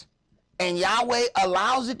gods. And Yahweh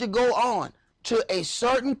allows it to go on to a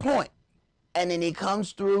certain point, and then he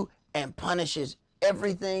comes through and punishes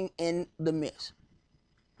everything in the midst.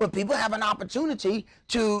 But people have an opportunity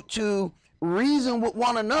to reason with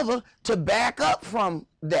one another to back up from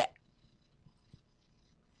that.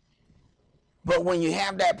 But when you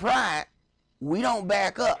have that pride, we don't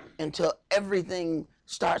back up until everything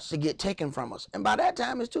starts to get taken from us. And by that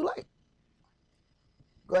time, it's too late.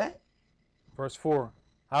 Go ahead. Verse 4.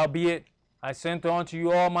 Howbeit, I sent unto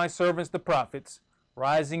you all my servants the prophets,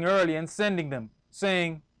 rising early and sending them,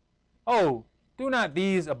 saying, Oh, do not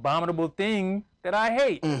these abominable things that I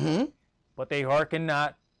hate. But they hearken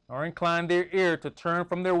not, nor incline their ear to turn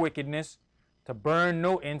from their wickedness, to burn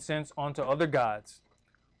no incense unto other gods.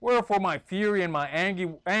 Wherefore my fury and my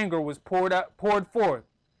anger was poured forth,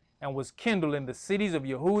 and was kindled in the cities of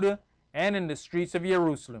Yehuda and in the streets of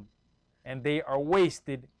Jerusalem. And they are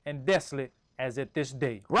wasted and desolate as at this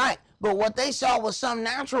day. Right. But what they saw was some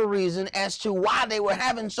natural reason as to why they were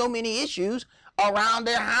having so many issues around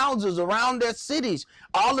their houses, around their cities,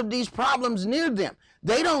 all of these problems near them.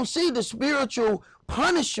 They don't see the spiritual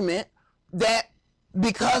punishment that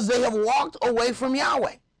because they have walked away from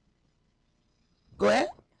Yahweh. Go ahead.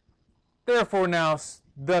 Therefore now,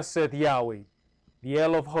 thus saith Yahweh, the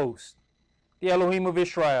El of hosts, the Elohim of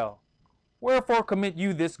Israel, wherefore commit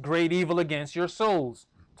you this great evil against your souls,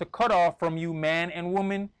 to cut off from you man and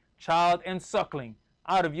woman, child and suckling,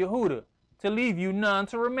 out of Yehudah, to leave you none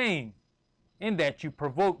to remain, in that you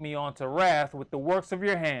provoke me unto wrath with the works of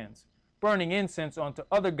your hands, burning incense unto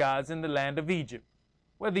other gods in the land of Egypt,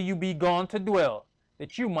 whether you be gone to dwell,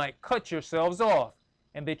 that you might cut yourselves off,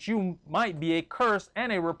 and that you might be a curse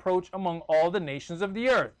and a reproach among all the nations of the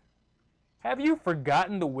earth. Have you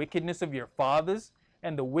forgotten the wickedness of your fathers,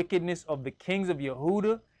 and the wickedness of the kings of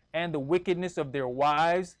Yehudah, and the wickedness of their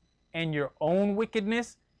wives, and your own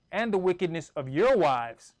wickedness, and the wickedness of your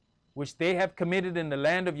wives, which they have committed in the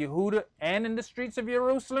land of Yehudah and in the streets of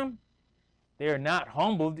Jerusalem? They are not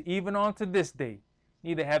humbled even unto this day,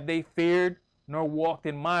 neither have they feared, nor walked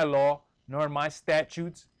in my law, nor in my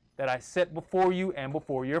statutes, that I set before you and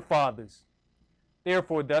before your fathers.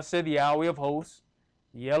 Therefore thus said the Yahweh of hosts,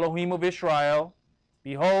 the Elohim of Israel,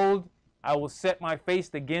 behold, I will set my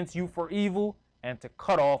face against you for evil, and to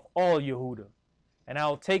cut off all Yehudah. And I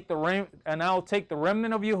will take the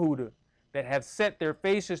remnant of Yehudah, that have set their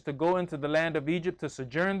faces to go into the land of Egypt to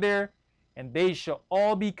sojourn there, and they shall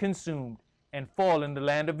all be consumed, and fall in the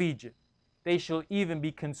land of Egypt. They shall even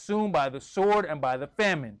be consumed by the sword and by the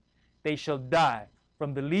famine. They shall die,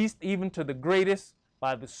 from the least even to the greatest,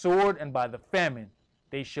 by the sword and by the famine.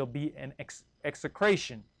 They shall be an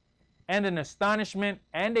execration, and an astonishment,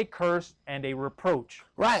 and a curse, and a reproach.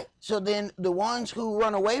 Right. So then the ones who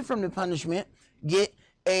run away from the punishment get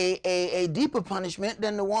a deeper punishment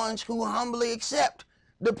than the ones who humbly accept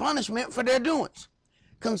the punishment for their doings.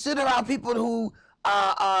 Consider our people who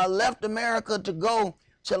left America to go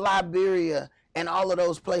to Liberia and all of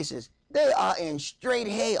those places. They are in straight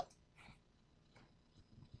hell.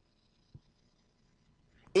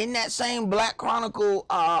 In that same Black Chronicle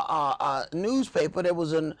newspaper, there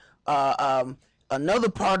was another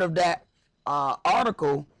part of that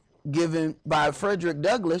article given by Frederick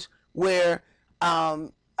Douglass where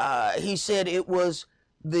he said it was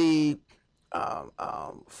the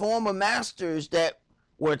former masters that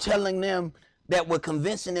were telling them, that were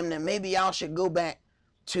convincing them that maybe y'all should go back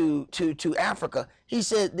to Africa. He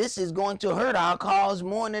said this is going to hurt our cause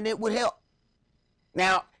more than it would help.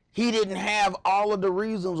 Now, he didn't have all of the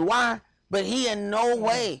reasons why, but he in no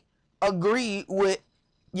way agreed with,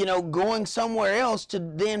 going somewhere else to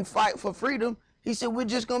then fight for freedom. He said, we're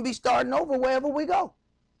just going to be starting over wherever we go.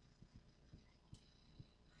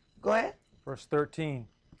 Go ahead. Verse 13.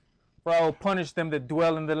 For I will punish them that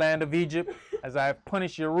dwell in the land of Egypt, as I have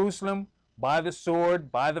punished Jerusalem, by the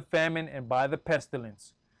sword, by the famine, and by the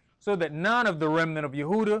pestilence, so that none of the remnant of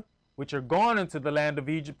Yehudah, which are gone into the land of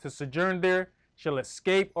Egypt to sojourn there, shall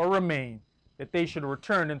escape or remain, that they should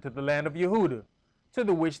return into the land of Yehudah, to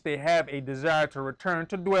the which they have a desire to return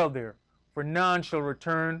to dwell there. For none shall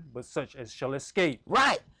return, but such as shall escape.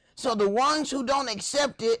 Right. So the ones who don't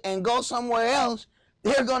accept it and go somewhere else,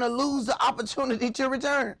 they're going to lose the opportunity to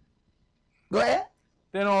return. Go ahead.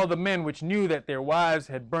 Then all the men which knew that their wives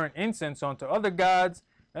had burnt incense unto other gods,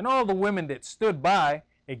 and all the women that stood by,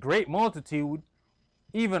 a great multitude,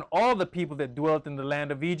 even all the people that dwelt in the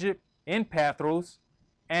land of Egypt, in Pathros,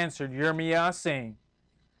 answered Jeremiah, saying,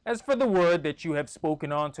 As for the word that you have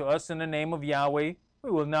spoken unto us in the name of Yahweh,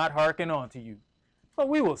 we will not hearken unto you. But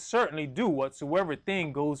we will certainly do whatsoever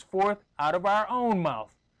thing goes forth out of our own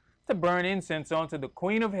mouth, to burn incense unto the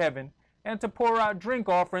Queen of Heaven, and to pour out drink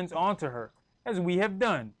offerings unto her, as we have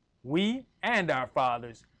done, we and our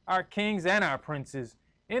fathers, our kings and our princes,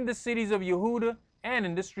 in the cities of Yehudah and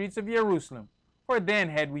in the streets of Jerusalem. For then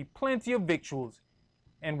had we plenty of victuals,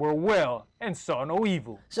 and were well, and saw no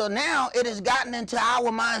evil. So now it has gotten into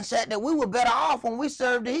our mindset that we were better off when we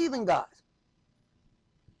served the heathen gods.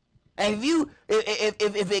 And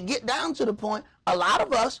if it get down to the point, a lot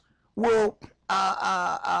of us will,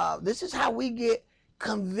 this is how we get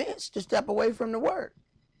convinced to step away from the word.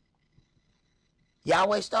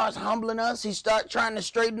 Yahweh starts humbling us. He starts trying to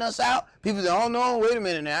straighten us out. People say, oh no, wait a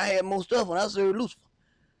minute now. I had more stuff when I served Lucifer.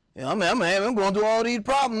 I'm going through all these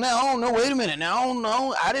problems now. Oh no, wait a minute now. Oh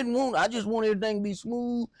no, I just want everything to be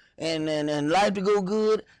smooth and life to go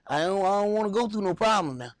good. I don't want to go through no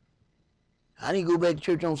problems now. I need to go back to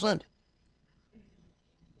church on Sunday.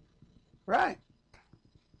 Right.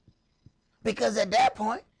 Because at that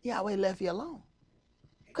point, Yahweh left you alone.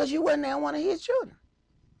 Because you wasn't there one of his children.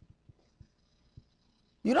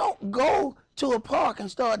 You don't go to a park and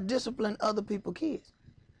start disciplining other people's kids.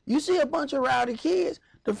 You see a bunch of rowdy kids,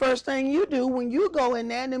 the first thing you do when you go in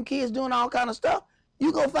there and them kids doing all kind of stuff,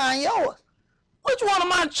 you go find yours. Which one of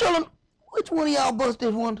my children, which one of y'all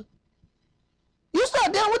busted one? You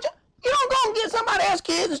start dealing with you don't go and get somebody else's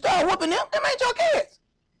kids and start whooping them. Them ain't your kids.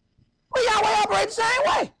 Well, Yahweh operate the same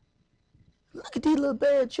way. Look at these little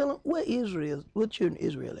bad children. Where Israel? What children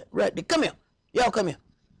Israel at? Right there. Come here. Y'all come here.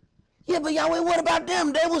 Yeah, but Yahweh, what about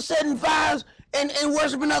them? They were setting fires and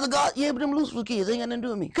worshiping other gods. Yeah, but them Lucifer kids ain't got nothing to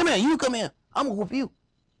do with me. Come here. You come here. I'm going to whoop you.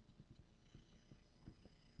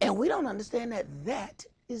 And we don't understand that that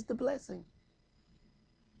is the blessing.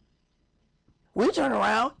 We turn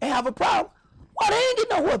around and have a problem. Why they ain't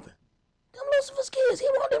getting no whooping? Them Lucifer's kids, he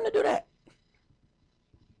want them to do that.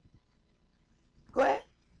 Go ahead.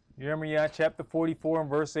 Jeremiah chapter 44 and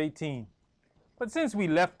verse 18. But since we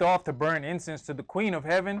left off to burn incense to the Queen of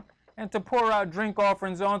Heaven and to pour out drink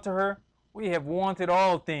offerings unto her, we have wanted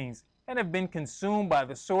all things and have been consumed by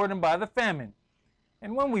the sword and by the famine.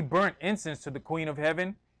 And when we burnt incense to the Queen of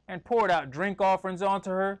Heaven and poured out drink offerings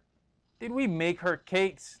unto her, did we make her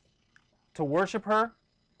cakes to worship her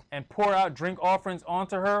and pour out drink offerings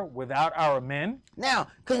unto her without our men? Now,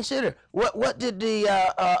 consider, what did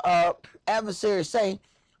the adversary say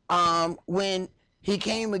when he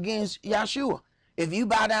came against Yahshua? If you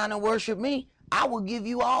bow down and worship me, I will give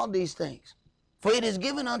you all these things. For it is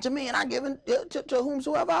given unto me, and I give it to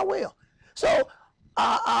whomsoever I will. So,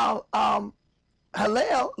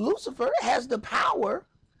 Hillel, Lucifer, has the power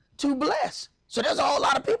to bless. So there's a whole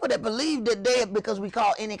lot of people that believe that they, because we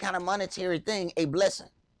call any kind of monetary thing a blessing.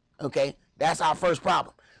 Okay, that's our first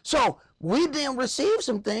problem. So we then receive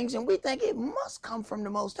some things and we think it must come from the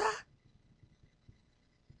Most High.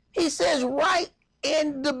 He says right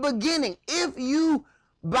in the beginning, if you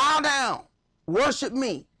bow down, worship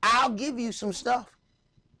me, I'll give you some stuff.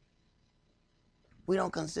 We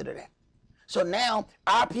don't consider that. So now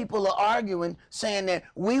our people are arguing, saying that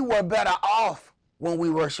we were better off when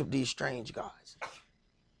we worship these strange gods,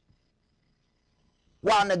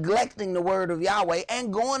 while neglecting the word of Yahweh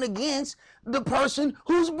and going against the person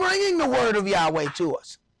who's bringing the word of Yahweh to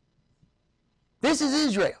us. This is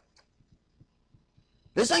Israel.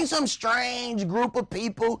 This ain't some strange group of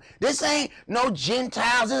people. This ain't no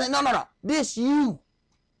Gentiles. This ain't, no. This you.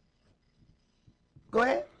 Go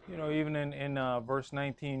ahead. You know, even in verse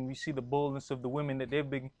 19, we see the boldness of the women, that they've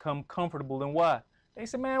become comfortable. And why? They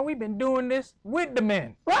said, man, we've been doing this with the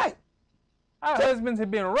men. Right. Our husbands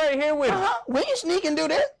have been right here with us. We didn't sneak and do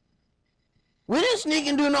this. We didn't sneak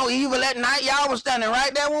and do no evil at night. Y'all was standing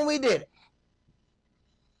right there when we did it.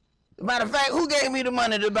 Matter of fact, who gave me the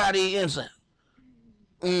money to buy the incense?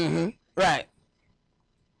 Right.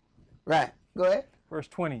 Right. Go ahead. Verse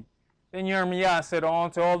 20. Then Jeremiah said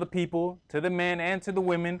unto all the people, to the men and to the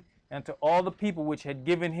women, and to all the people which had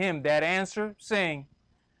given him that answer, saying,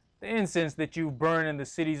 the incense that you burn in the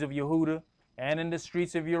cities of Yehuda and in the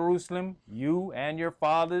streets of Jerusalem, you and your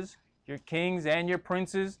fathers, your kings and your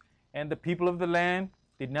princes, and the people of the land,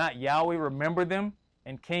 did not Yahweh remember them,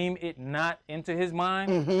 and came it not into his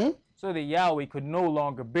mind? So that Yahweh could no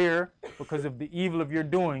longer bear, because of the evil of your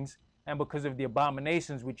doings, and because of the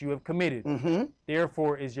abominations which you have committed.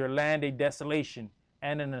 Therefore is your land a desolation,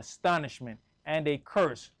 and an astonishment, and a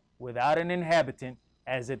curse, without an inhabitant,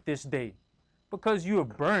 as at this day. Because you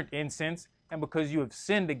have burnt incense, and because you have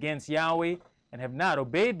sinned against Yahweh, and have not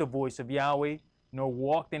obeyed the voice of Yahweh, nor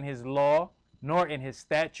walked in his law, nor in his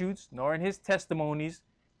statutes, nor in his testimonies,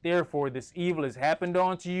 therefore this evil has happened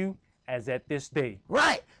unto you, as at this day.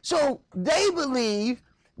 Right. So they believe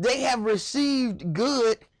they have received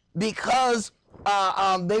good because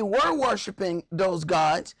they were worshiping those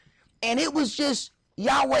gods, and it was just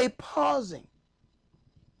Yahweh pausing.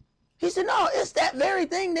 He said, no, it's that very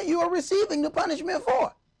thing that you are receiving the punishment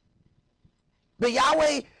for. But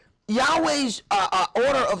Yahweh's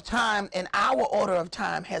order of time and our order of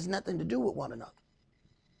time has nothing to do with one another.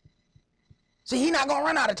 See, he's not going to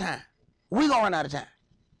run out of time. We're going to run out of time.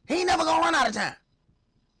 He ain't never going to run out of time.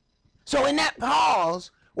 So in that pause,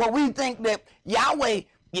 where we think that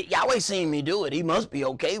Yahweh seen me do it, he must be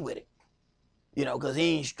okay with it. You know, because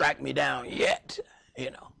he ain't strike me down yet. You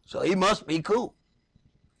know, so he must be cool.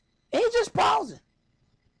 He's just pausing.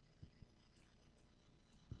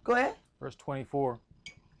 Go ahead. Verse 24.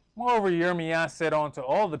 Moreover, Jeremiah said unto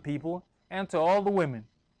all the people and to all the women,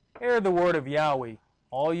 hear the word of Yahweh,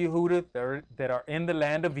 all Yehuda that are in the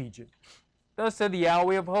land of Egypt. Thus said the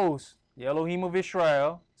Yahweh of hosts, the Elohim of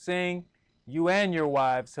Israel, saying, you and your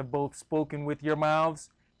wives have both spoken with your mouths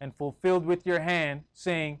and fulfilled with your hand,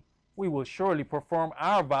 saying, we will surely perform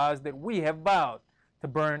our vows that we have vowed, to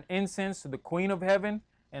burn incense to the Queen of Heaven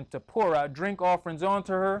and to pour out drink offerings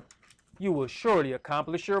onto her, you will surely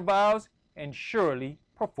accomplish your vows and surely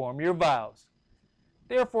perform your vows.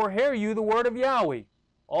 Therefore hear you the word of Yahweh,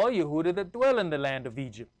 all Yehuda that dwell in the land of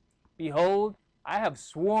Egypt. Behold, I have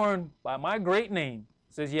sworn by my great name,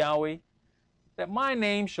 says Yahweh, that my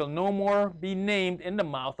name shall no more be named in the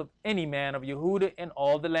mouth of any man of Yehuda in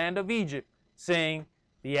all the land of Egypt, saying,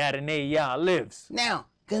 the Adonai Yah lives. Now,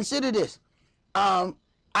 consider this. I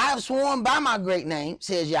have sworn by my great name,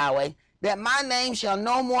 says Yahweh, that my name shall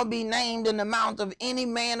no more be named in the mouth of any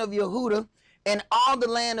man of Yehuda in all the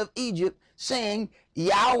land of Egypt, saying,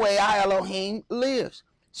 Yahweh Elohim lives.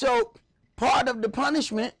 So part of the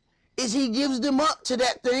punishment is he gives them up to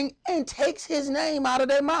that thing and takes his name out of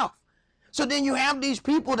their mouth. So then you have these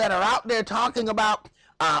people that are out there talking about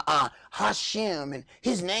Hashem, and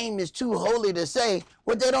his name is too holy to say.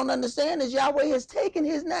 What they don't understand is Yahweh has taken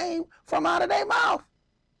his name from out of their mouth.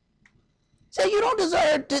 Say, you don't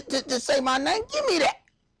deserve to say my name. Give me that.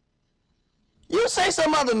 You say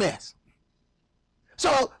some other mess.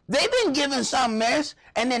 So they've been given some mess,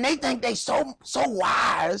 and then they think they so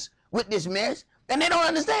wise with this mess, and they don't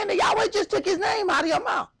understand that Yahweh just took his name out of your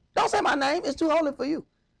mouth. Don't say my name. It's too holy for you.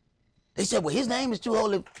 They said, well, his name is too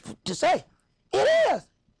holy to say. It is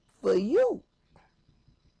for you.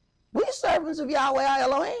 We're servants of Yahweh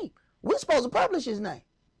Elohim. We're supposed to publish his name.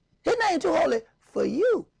 His name too holy for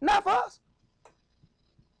you, not for us.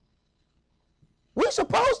 We're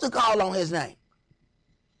supposed to call on his name.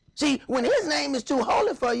 See, when his name is too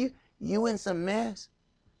holy for you, you in some mess.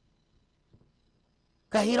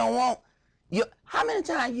 Because he don't want you. How many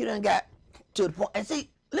times you done got to the point? And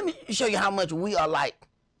see, let me show you how much we are like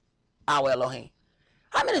our Elohim.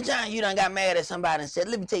 How many times you done got mad at somebody and said,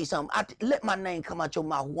 let me tell you something, let my name come out your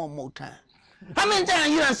mouth one more time. How many times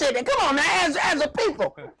you done said that? Come on now, as a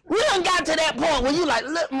people. We done got to that point where you like,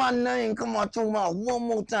 let my name come out your mouth one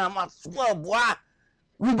more time. I swear, boy,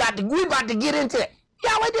 we about to get into it.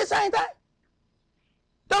 Yahweh did the same thing.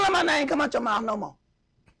 Don't let my name come out your mouth no more.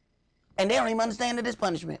 And they don't even understand that it's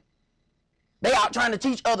punishment. They out trying to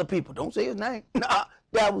teach other people. Don't say his name. Nah,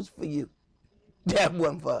 that was for you. That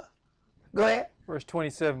wasn't for us. Go ahead. Verse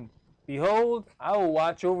 27, behold, I will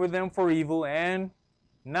watch over them for evil and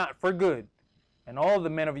not for good. And all the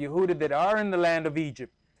men of Yehuda that are in the land of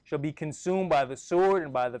Egypt shall be consumed by the sword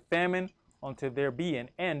and by the famine until there be an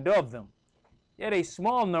end of them. Yet a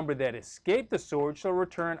small number that escape the sword shall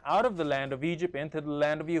return out of the land of Egypt into the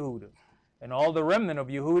land of Yehuda. And all the remnant of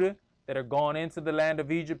Yehuda that are gone into the land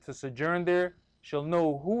of Egypt to sojourn there shall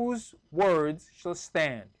know whose words shall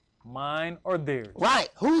stand, mine or theirs. Right.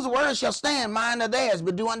 Whose words shall stand, mine or theirs.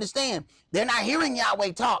 But do understand, they're not hearing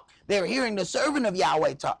Yahweh talk. They're hearing the servant of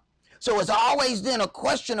Yahweh talk. So it's always then a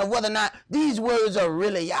question of whether or not these words are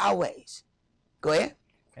really Yahweh's. Go ahead.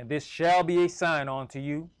 And this shall be a sign unto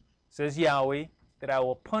you, says Yahweh, that I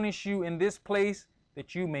will punish you in this place,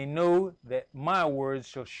 that you may know that my words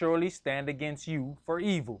shall surely stand against you for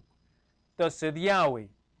evil. Thus saith Yahweh,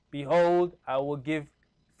 behold, I will give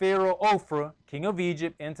Pharaoh Ophrah, king of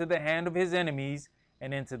Egypt, into the hand of his enemies,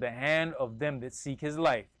 and into the hand of them that seek his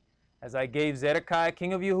life, as I gave Zedekiah,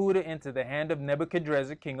 king of Yehuda, into the hand of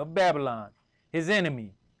Nebuchadrezzar, king of Babylon, his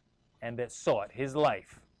enemy, and that sought his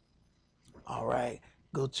life. All right.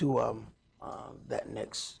 Go to that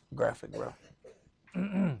next graphic, bro.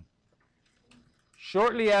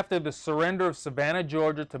 Shortly after the surrender of Savannah,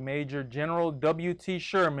 Georgia to Major General W.T.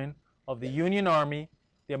 Sherman of the Union Army,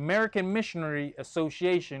 the American Missionary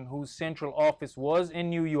Association, whose central office was in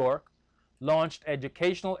New York, launched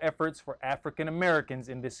educational efforts for African Americans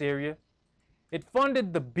in this area. It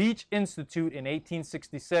funded the Beach Institute in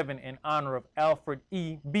 1867 in honor of Alfred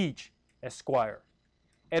E. Beach, Esquire,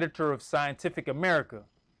 editor of Scientific America.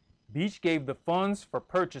 Beach gave the funds for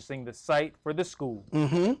purchasing the site for the school.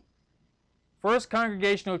 First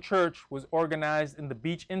Congregational Church was organized in the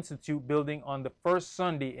Beach Institute building on the first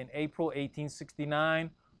Sunday in April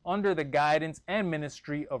 1869 under the guidance and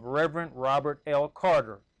ministry of Reverend Robert L.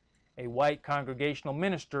 Carter, a white congregational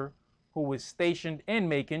minister who was stationed in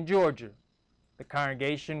Macon, Georgia. The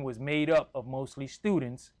congregation was made up of mostly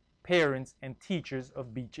students, parents, and teachers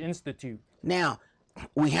of Beach Institute. Now,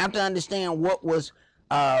 we have to understand what was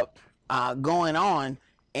going on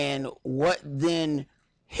and what then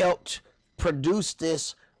helped produce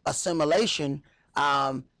this assimilation.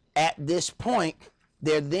 At this point,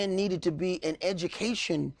 there then needed to be an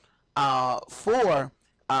education for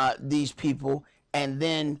these people, and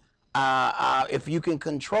then if you can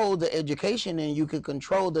control the education, and you can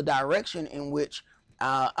control the direction in which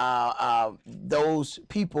those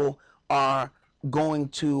people are going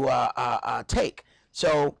to take.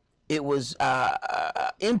 So it was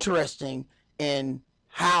interesting in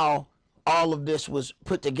how all of this was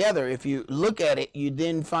put together. If you look at it, you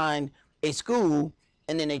then find a school,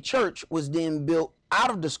 and then a church was then built out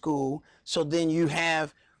of the school. So then you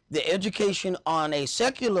have the education on a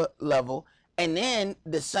secular level, and then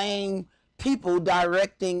the same people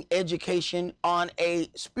directing education on a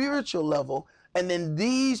spiritual level. And then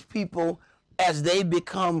these people, as they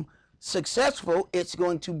become successful, it's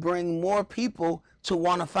going to bring more people to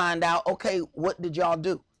want to find out, okay, what did y'all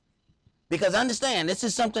do? Because understand, this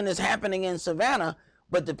is something that's happening in Savannah,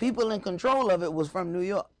 but the people in control of it was from New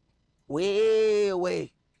York, way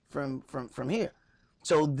away from here.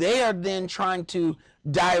 So they are then trying to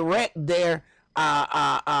direct their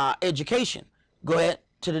education. Go ahead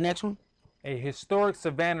to the next one. A historic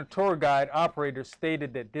Savannah tour guide operator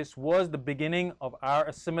stated that this was the beginning of our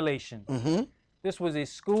assimilation. Mm-hmm. This was a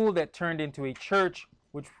school that turned into a church,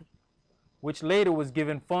 which later was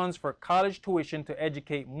given funds for college tuition to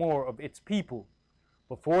educate more of its people.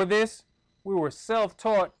 Before this, we were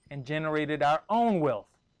self-taught and generated our own wealth.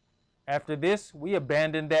 After this, we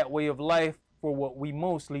abandoned that way of life for what we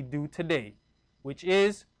mostly do today, which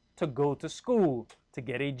is to go to school to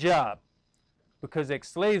get a job. Because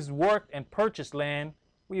ex-slaves worked and purchased land,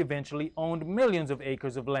 we eventually owned millions of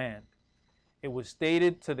acres of land. It was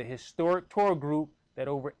stated to the historic tour group that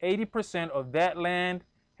over 80% of that land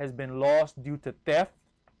has been lost due to theft,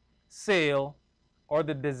 sale, or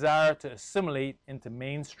the desire to assimilate into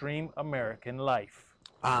mainstream American life.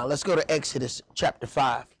 Let's go to Exodus chapter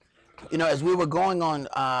 5. You know, as we were going on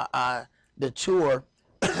the tour,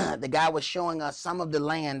 the guy was showing us some of the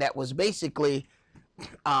land that was basically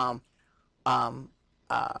what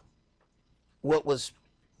was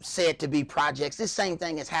said to be projects. This same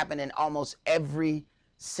thing has happened in almost every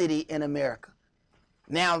city in America.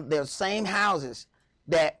 Now, there's same houses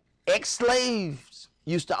that ex-slaves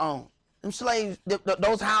used to own. Them slaves,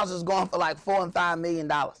 those houses going for like $4 and $5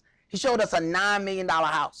 million. He showed us a $9 million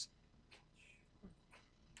house.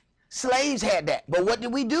 Slaves had that. But what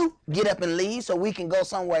did we do? Get up and leave so we can go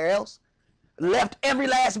somewhere else. Left every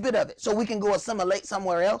last bit of it so we can go assimilate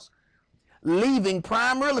somewhere else. Leaving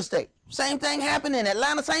prime real estate. Same thing happened in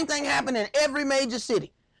Atlanta. Same thing happened in every major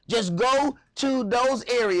city. Just go to those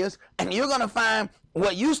areas and you're going to find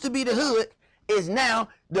what used to be the hood is now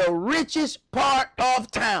the richest part of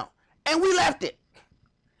town. And we left it.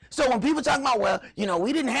 So when people talk about, well, you know,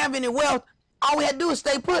 we didn't have any wealth, all we had to do is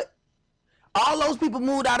stay put. All those people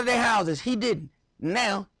moved out of their houses. He didn't.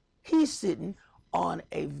 Now he's sitting on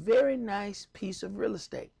a very nice piece of real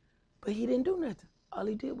estate. But he didn't do nothing. All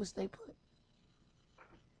he did was stay put.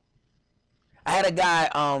 I had a guy,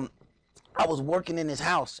 I was working in his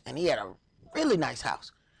house, and he had a really nice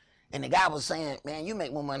house. And the guy was saying, man, you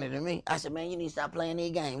make more money than me. I said, man, you need to stop playing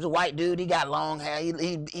these games. A white dude, he got long hair.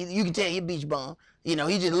 You can tell he a beach bum. You know,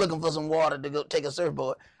 he's just looking for some water to go take a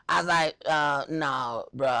surfboard. I was like, no,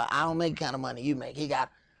 bro, I don't make the kind of money you make. He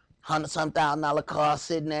got $100,000 car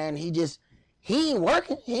sitting there, and he ain't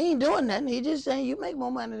working. He ain't doing nothing. He just saying, you make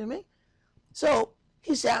more money than me. So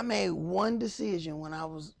he said, I made one decision when I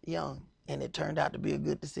was young, and it turned out to be a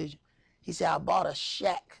good decision. He said, I bought a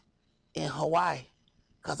shack in Hawaii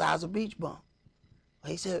because I was a beach bum.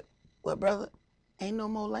 He said, well, brother, ain't no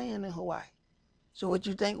more land in Hawaii. So what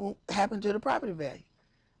you think happened to the property value?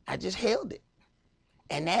 I just held it.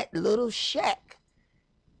 And that little shack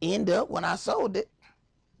ended up, when I sold it,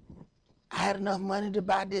 I had enough money to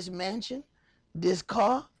buy this mansion, this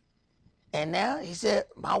car, and now he said,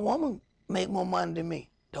 my woman make more money than me.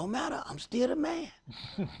 Don't matter, I'm still the man.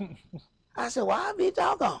 I said, well, I'll be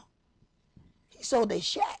doggone. He sold a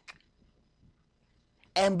shack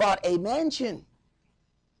and bought a mansion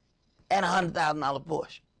and a $100,000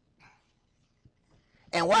 Porsche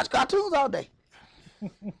and watched cartoons all day.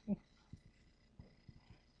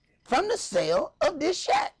 From the sale of this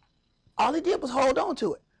shack. All he did was hold on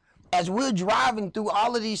to it. As we're driving through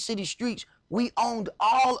all of these city streets, we owned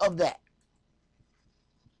all of that.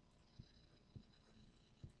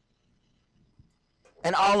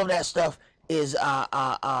 And all of that stuff is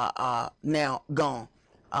now gone.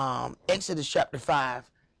 Exodus chapter 5,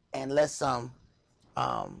 and let's start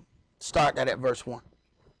that at verse 1.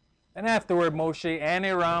 And afterward Moshe and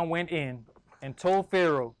Aaron went in and told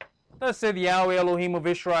Pharaoh, thus said Yahweh Elohim of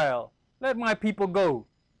Israel, let my people go,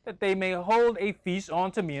 that they may hold a feast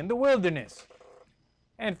unto me in the wilderness.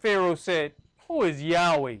 And Pharaoh said, who is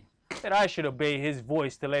Yahweh, that I should obey his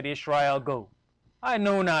voice to let Israel go? I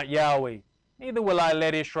know not Yahweh, neither will I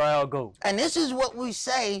let Israel go. And this is what we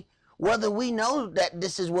say, whether we know that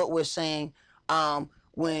this is what we're saying,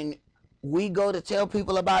 when we go to tell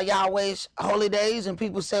people about Yahweh's holy days and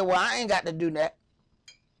people say, well, I ain't got to do that.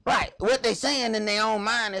 Right. What they're saying in their own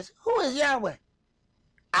mind is, who is Yahweh?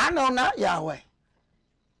 I know not Yahweh.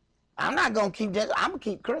 I'm not going to keep that. I'm going to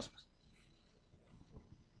keep Christmas.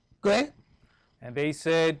 Go ahead. And they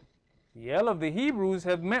said, the El of the Hebrews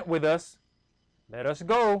have met with us. Let us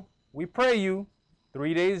go, we pray you,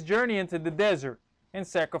 3 days' journey into the desert, and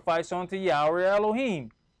sacrifice unto Yahweh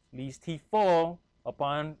Elohim, lest he fall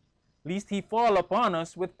upon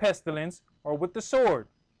us with pestilence or with the sword.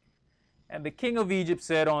 And the king of Egypt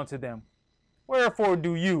said unto them, Wherefore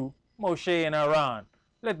do you, Moshe and Aaron,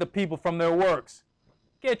 let the people from their works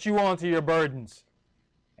get you onto your burdens?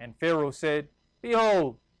 And Pharaoh said,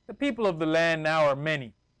 Behold, the people of the land now are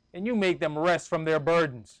many, and you make them rest from their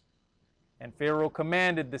burdens. And Pharaoh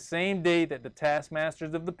commanded the same day that the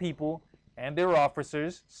taskmasters of the people and their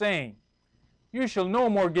officers, saying, You shall no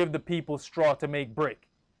more give the people straw to make brick,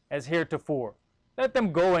 as heretofore. Let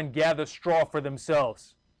them go and gather straw for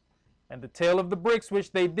themselves. And the tale of the bricks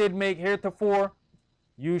which they did make heretofore,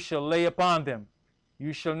 you shall lay upon them.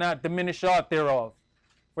 You shall not diminish aught thereof,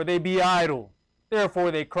 for they be idle. Therefore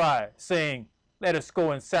they cry, saying, Let us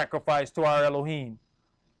go and sacrifice to our Elohim.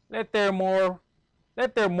 Let their more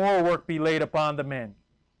work be laid upon the men,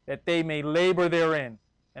 that they may labor therein,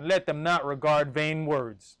 and let them not regard vain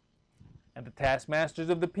words. And the taskmasters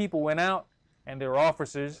of the people went out, and their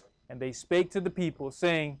officers, and they spake to the people,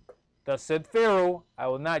 saying, Thus said Pharaoh, I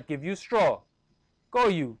will not give you straw. Go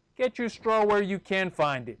you, get your straw where you can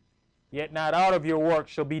find it, yet not out of your work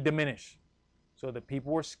shall be diminished. So the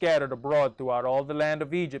people were scattered abroad throughout all the land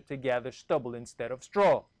of Egypt to gather stubble instead of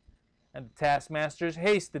straw. And the taskmasters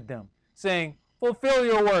hasted them, saying, Fulfill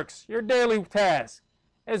your works, your daily task,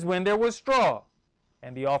 as when there was straw.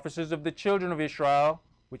 And the officers of the children of Israel,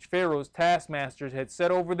 which Pharaoh's taskmasters had set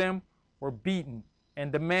over them, were beaten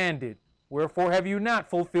and demanded, Wherefore have you not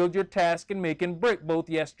fulfilled your task in making brick both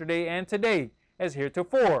yesterday and today, as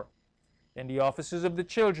heretofore? And the officers of the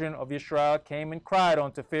children of Israel came and cried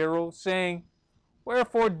unto Pharaoh, saying,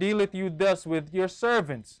 Wherefore dealeth you thus with your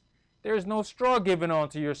servants? There is no straw given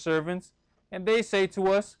unto your servants. And they say to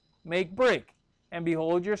us, Make brick. And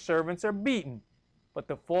behold, your servants are beaten. But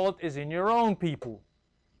the fault is in your own people.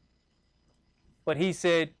 But he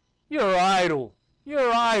said, You're idle.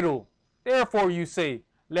 You're idle. Therefore you say,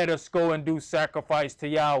 Let us go and do sacrifice to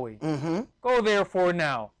Yahweh. Go therefore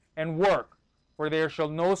now and work, for there shall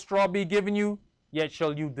no straw be given you, yet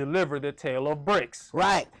shall you deliver the tale of bricks.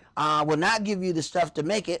 Right. I will not give you the stuff to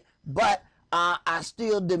make it, but I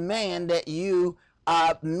still demand that you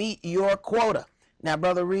meet your quota. Now,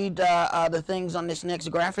 brother, read the things on this next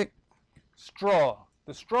graphic. Straw.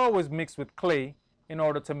 The straw was mixed with clay in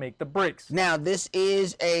order to make the bricks. Now, this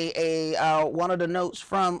is one of the notes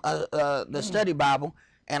from the study Bible,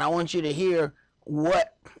 and I want you to hear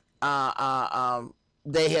what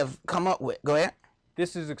they have come up with. Go ahead.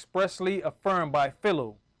 This is expressly affirmed by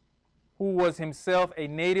Philo, who was himself a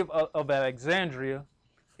native of Alexandria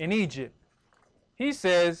in Egypt. He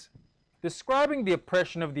says, describing the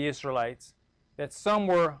oppression of the Israelites, that some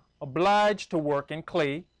were obliged to work in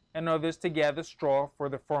clay and others to gather straw for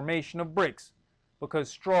the formation of bricks, because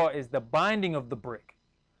straw is the binding of the brick.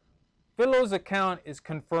 Philo's account is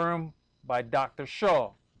confirmed by Dr.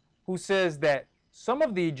 Shaw, who says that some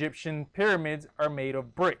of the Egyptian pyramids are made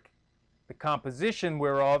of brick, the composition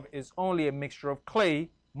whereof is only a mixture of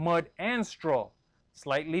clay, mud, and straw,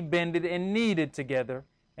 slightly bended and kneaded together,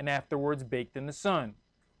 and afterwards baked in the sun.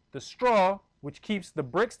 The straw, which keeps the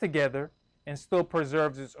bricks together and still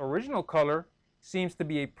preserves its original color, seems to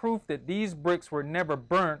be a proof that these bricks were never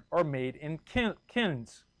burnt or made in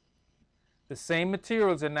kilns. The same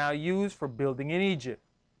materials are now used for building in Egypt.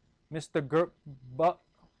 Mr.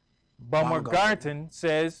 Baumgarten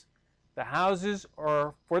says the houses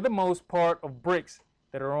are for the most part of bricks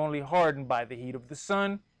that are only hardened by the heat of the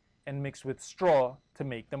sun and mixed with straw to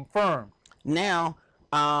make them firm. Now,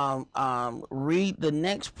 read the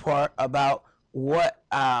next part about what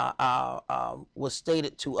was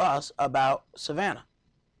stated to us about Savannah.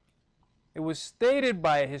 It was stated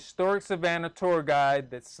by a historic Savannah tour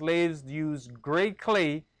guide that slaves used gray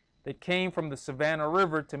clay that came from the Savannah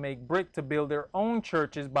River to make brick to build their own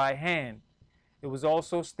churches by hand. It was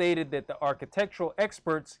also stated that the architectural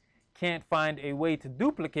experts can't find a way to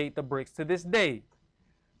duplicate the bricks to this day.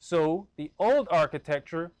 So the old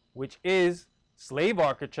architecture, which is slave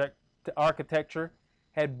architecture,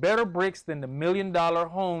 had better bricks than the $1 million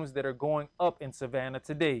homes that are going up in Savannah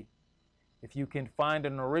today. If you can find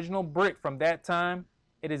an original brick from that time,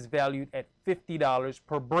 it is valued at $50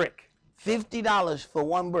 per brick. $50 for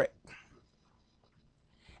one brick.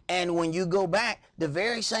 And when you go back, the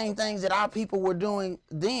very same things that our people were doing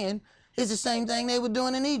then is the same thing they were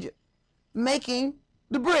doing in Egypt, making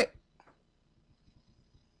the brick.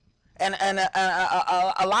 And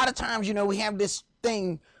a lot of times, you know, we have this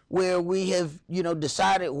thing where we have, you know,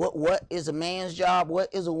 decided what is a man's job,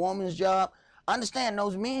 what is a woman's job. Understand,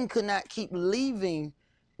 those men could not keep leaving,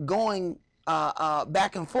 going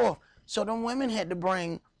back and forth. So them women had to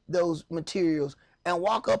bring those materials and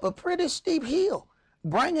walk up a pretty steep hill,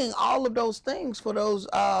 bringing all of those things for those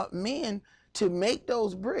men to make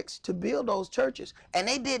those bricks, to build those churches. And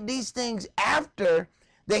they did these things after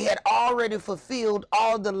they had already fulfilled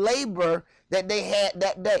all the labor that they had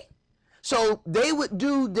that day. So they would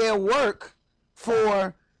do their work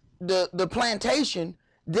for the plantation.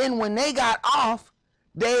 Then when they got off,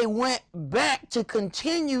 they went back to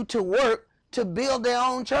continue to work to build their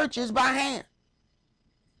own churches by hand.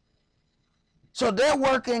 So they're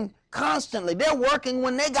working constantly. They're working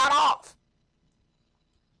when they got off.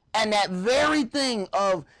 And that very thing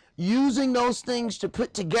of using those things to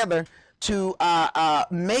put together to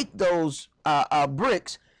make those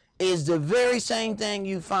bricks is the very same thing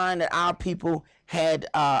you find that our people had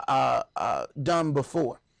done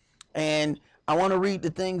before. And I want to read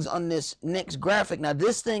the things on this next graphic. Now,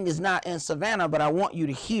 this thing is not in Savannah, but I want you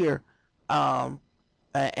to hear and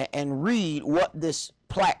read what this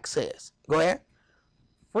plaque says. Go ahead.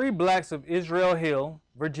 Free blacks of Israel Hill,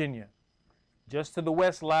 Virginia. Just to the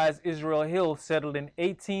west lies Israel Hill, settled in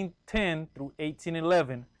 1810 through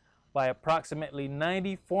 1811 by approximately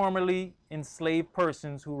 90 formerly enslaved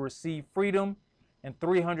persons who received freedom and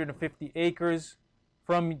 350 acres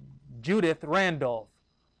from Judith Randolph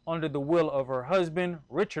under the will of her husband,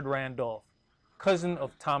 Richard Randolph, cousin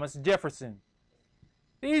of Thomas Jefferson.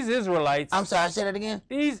 These Israelites... I'm sorry, say that again?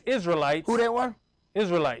 These Israelites... Who they were?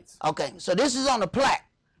 Israelites. Okay, so this is on the plaque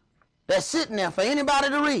that's sitting there for anybody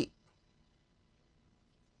to read.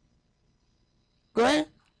 Go ahead.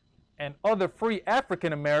 And other free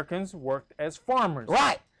African Americans worked as farmers.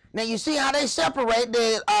 Right. Now you see how they separate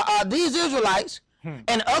these Israelites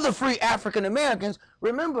and other free African Americans.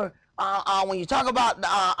 Remember, when you talk about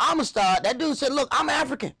Amistad, that dude said, look, I'm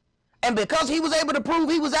African. And because he was able to prove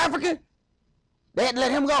he was African, they had to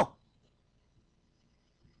let him go.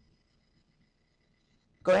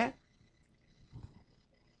 Go ahead.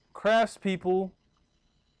 Craftspeople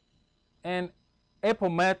and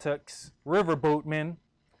Appomattox riverboatmen.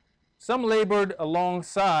 Some labored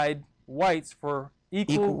alongside whites for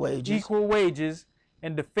equal wages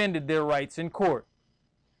and defended their rights in court.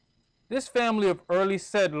 This family of early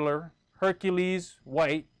settler, Hercules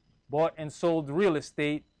White, bought and sold real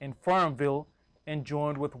estate in Farmville and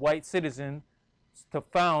joined with white citizens to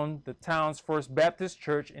found the town's first Baptist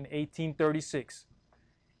church in 1836.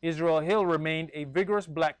 Israel Hill remained a vigorous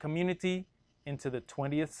black community into the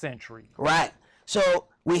 20th century. Right. So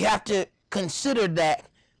we have to consider that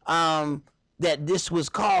that this was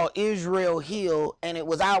called Israel Hill and it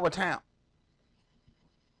was our town.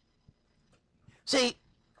 See,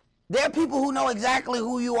 there are people who know exactly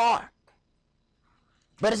who you are,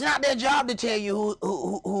 but it's not their job to tell you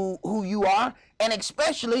who you are, and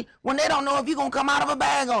especially when they don't know if you're going to come out of a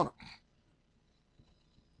bag on them.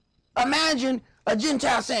 Imagine a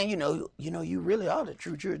Gentile saying, you know, you really are the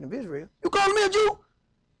true children of Israel. You calling me a Jew?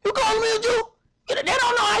 You calling me a Jew? They don't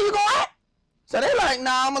know how you going to act. So they're like,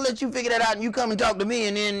 nah, I'm going to let you figure that out and you come and talk to me,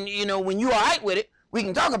 and then, you know, when you all right with it, we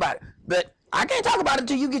can talk about it. But I can't talk about it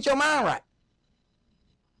until you get your mind right.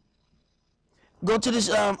 Go to this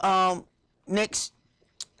next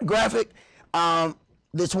graphic.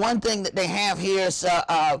 This one thing that they have here is,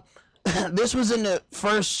 this was in the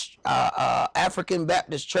first African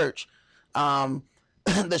Baptist church. The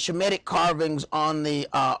Shemitic carvings on the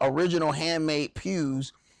original handmade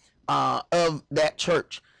pews of that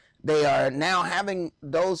church. They are now having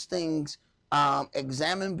those things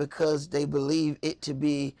examined because they believe it to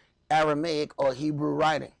be Aramaic or Hebrew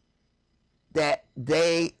writing that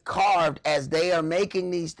they carved as they are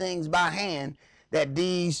making these things by hand, that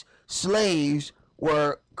these slaves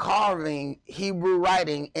were carving Hebrew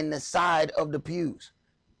writing in the side of the pews.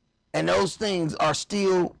 And those things are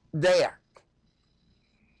still there.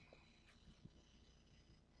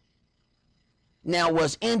 Now,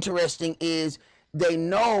 what's interesting is they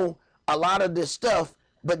know a lot of this stuff,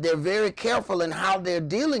 but they're very careful in how they're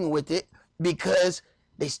dealing with it because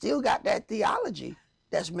they still got that theology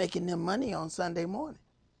that's making them money on Sunday morning.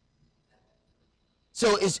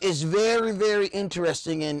 So it's very, very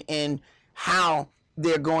interesting in how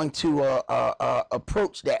they're going to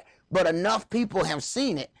approach that. But enough people have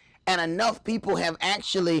seen it, and enough people have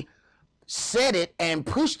actually said it and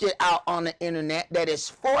pushed it out on the internet that it's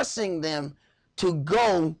forcing them to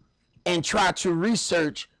go and try to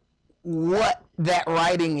research what that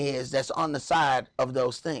writing is that's on the side of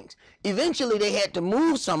those things. Eventually, they had to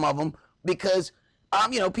move some of them because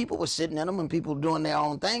people were sitting in them and people doing their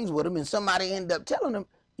own things with them, and somebody ended up telling them,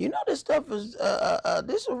 this stuff is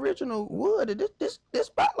this original wood. This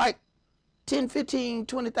about like $10, $15,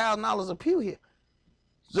 $20,000 a pew here.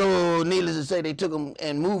 So needless to say, they took them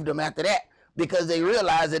and moved them after that because they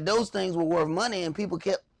realized that those things were worth money, and people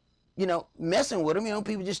kept, messing with them.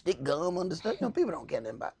 People just stick gum under stuff. People don't care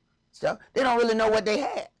nothing about stuff. They don't really know what they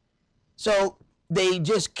had. So they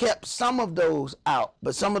just kept some of those out,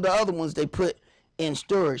 but some of the other ones they put in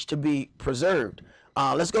storage to be preserved.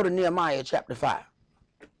 Let's go to Nehemiah chapter 5.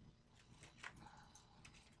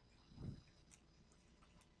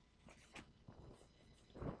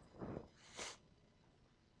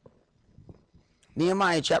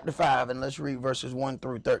 Nehemiah chapter 5, and let's read verses 1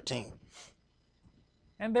 through 13.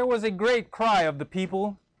 And there was a great cry of the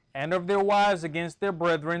people and of their wives against their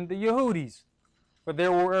brethren, the Yehudis. For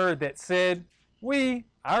there were that said, We,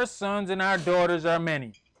 our sons and our daughters are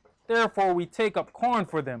many. Therefore we take up corn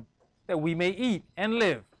for them, that we may eat and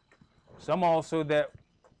live. Some also there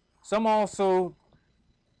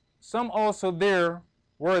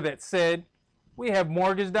were that said, We have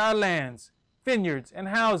mortgaged our lands, vineyards, and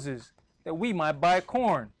houses, that we might buy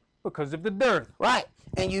corn, because of the dearth. Right.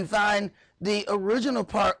 And you find the original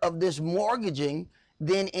part of this mortgaging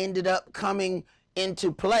then ended up coming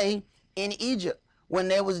into play in Egypt when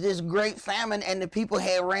there was this great famine and the people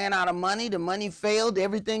had ran out of money. The money failed.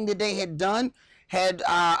 Everything that they had done had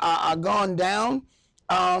gone down.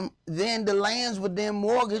 Then the lands were then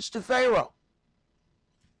mortgaged to Pharaoh.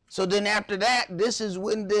 So then after that, this is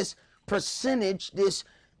when this percentage, this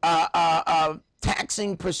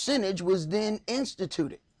taxing percentage was then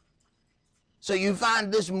instituted. So you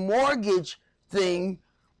find this mortgage thing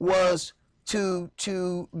was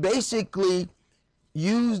to basically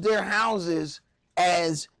use their houses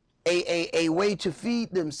as a way to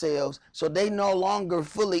feed themselves, so they no longer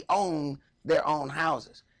fully own their own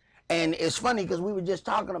houses. And it's funny because we were just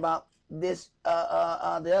talking about this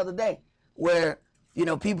the other day, where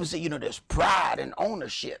people say, there's pride and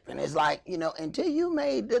ownership, and it's like, until you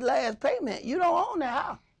made the last payment, you don't own that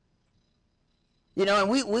house. And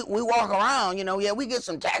we walk around, we get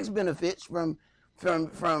some tax benefits from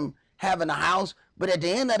having a house, but at the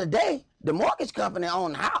end of the day, the mortgage company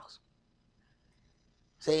owns the house.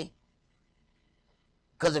 See?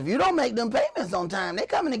 Because if you don't make them payments on time, they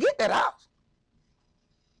coming to get that house.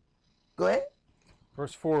 Go ahead.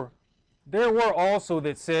 Verse 4, There were also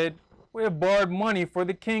that said, We have borrowed money for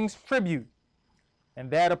the king's tribute, and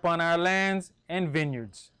that upon our lands and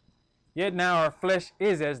vineyards. Yet now our flesh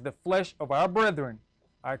is as the flesh of our brethren,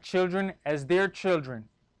 our children as their children.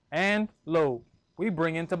 And, lo, we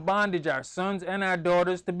bring into bondage our sons and our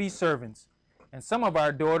daughters to be servants. And some of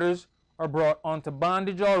our daughters are brought unto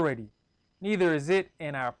bondage already. Neither is it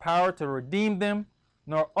in our power to redeem them,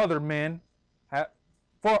 nor other men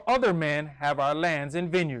for other men have our lands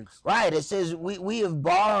and vineyards. Right, it says we have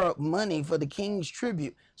borrowed money for the king's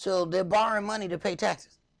tribute. So they're borrowing money to pay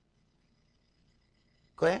taxes.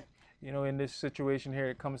 Go ahead. In this situation here,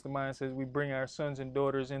 it comes to mind, says we bring our sons and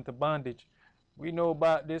daughters into bondage. We know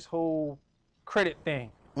about this whole credit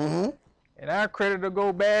thing. Mm-hmm. And our credit will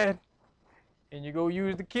go bad, and you go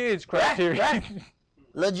use the kids' criteria. Right.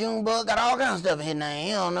 Lil Junebug got all kinds of stuff in his name.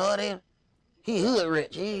 He don't know it. He hood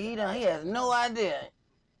rich. He has no idea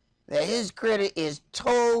that his credit is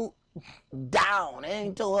towed down. It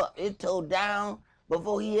ain't towed up. It's towed down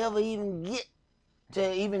before he ever even get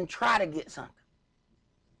to even try to get something.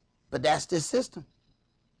 But that's the system.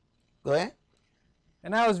 Go ahead.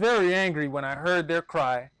 And I was very angry when I heard their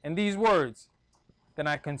cry and these words. Then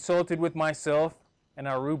I consulted with myself, and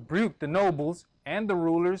I rebuked the nobles and the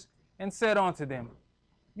rulers, and said unto them,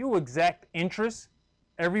 You exact interest,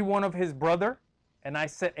 every one of his brother. And I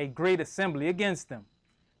set a great assembly against them.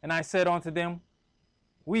 And I said unto them,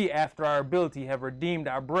 We after our ability have redeemed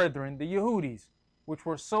our brethren, the Yehudis, which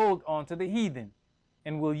were sold unto the heathen.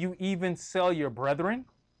 And will you even sell your brethren?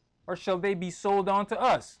 Or shall they be sold unto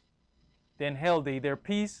us? Then held they their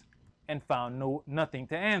peace, and found nothing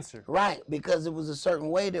to answer. Right, because it was a certain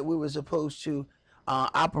way that we were supposed to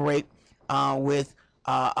operate with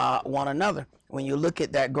one another. When you look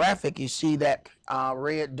at that graphic, you see that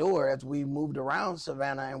red door as we moved around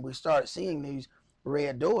Savannah, and we start seeing these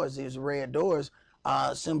red doors. These red doors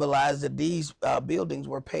symbolize that these buildings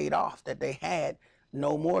were paid off, that they had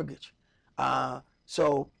no mortgage.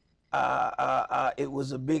 So it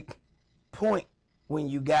was a big point when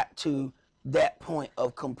you got to that point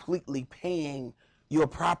of completely paying your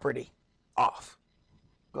property off.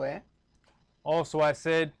 Go ahead. Also I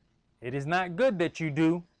said, It is not good that you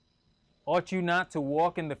do. Ought you not to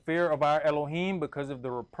walk in the fear of our Elohim because of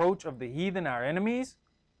the reproach of the heathen, our enemies?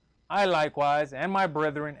 I likewise, and my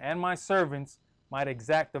brethren, and my servants, might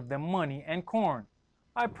exact of them money and corn.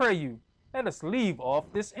 I pray you, let us leave off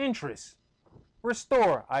this interest.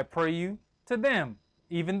 Restore, I pray you, to them,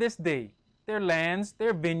 even this day, their lands,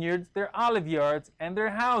 their vineyards, their olive yards, and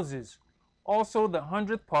their houses, also the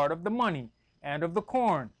 100th part of the money, and of the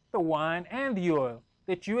corn, the wine, and the oil,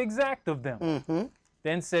 that you exact of them.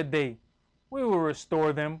 Then said they, we will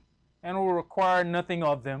restore them, and will require nothing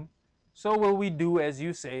of them. So will we do as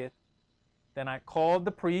you saith. Then I called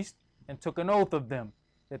the priest, and took an oath of them,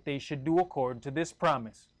 that they should do according to this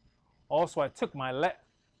promise. Also I shook my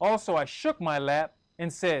lap,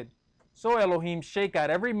 and said, so Elohim shake out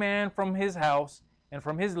every man from his house, and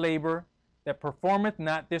from his labor, that performeth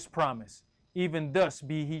not this promise. Even thus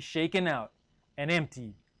be he shaken out, and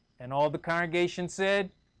emptied. And all the congregation said,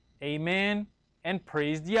 Amen, and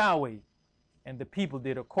praised Yahweh. And the people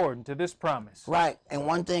did according to this promise. Right. And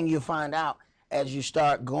one thing you find out as you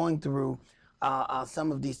start going through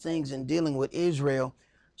some of these things and dealing with Israel,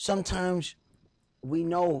 sometimes we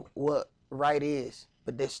know what right is,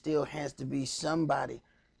 but there still has to be somebody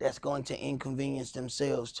that's going to inconvenience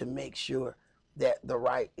themselves to make sure that the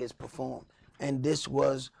right is performed. And this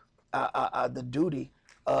was the duty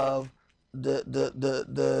of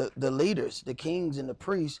the leaders, the kings and the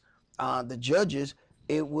priests, the judges.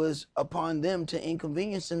 It was upon them to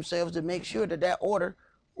inconvenience themselves to make sure that that order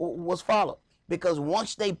was followed. Because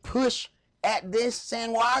once they push at this,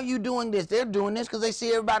 saying, why are you doing this? They're doing this because they see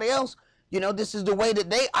everybody else, you know, this is the way that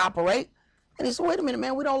they operate. And he said, wait a minute,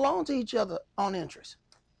 man, we don't loan to each other on interest.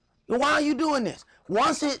 Why are you doing this?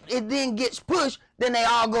 Once it then gets pushed, then they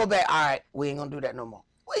all go back, all right, we ain't going to do that no more.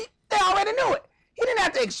 Well, they already knew it. He didn't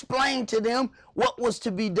have to explain to them what was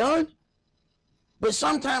to be done. But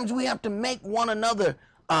sometimes we have to make one another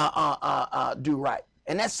do right.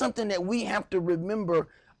 And that's something that we have to remember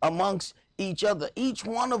amongst each other. Each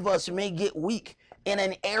one of us may get weak in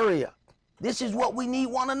an area. This is what we need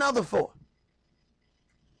one another for.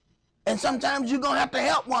 And sometimes you're going to have to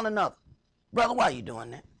help one another. Brother, why are you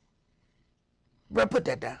doing that? Bro, put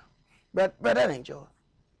that down. Bro, that ain't yours.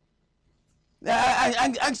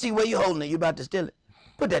 I can see where you're holding it. You're about to steal it.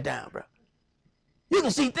 Put that down, bro. You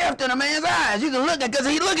can see theft in a man's eyes. You can look at because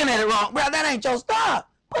he's looking at it wrong. Bro, that ain't your stuff.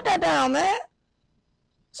 Put that down, man.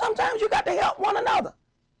 Sometimes you got to help one another.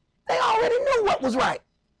 They already knew what was right.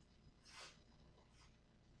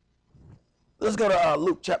 Let's go to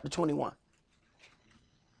Luke chapter 21.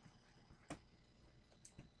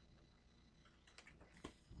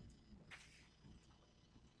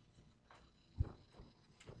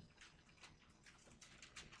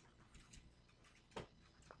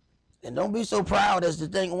 And don't be so proud as to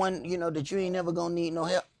think that you ain't never gonna need no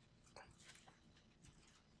help.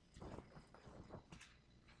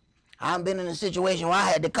 I've been in a situation where I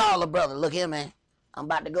had to call a brother. Look here, man. I'm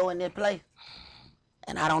about to go in this place,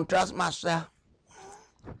 and I don't trust myself.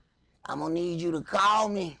 I'm gonna need you to call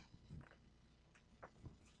me.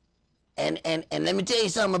 And let me tell you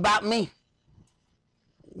something about me.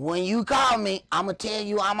 When you call me, I'm gonna tell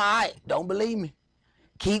you I'm all right. Don't believe me.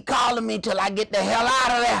 Keep calling me till I get the hell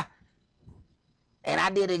out of there. And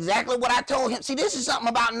I did exactly what I told him. See, this is something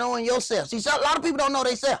about knowing yourself. See, a lot of people don't know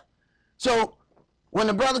themselves. So when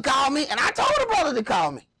the brother called me, and I told the brother to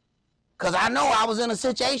call me, because I know I was in a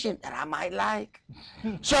situation that I might like.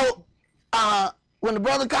 So when the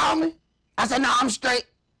brother called me, I said, no, I'm straight.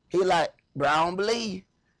 He like, bro, I don't believe you.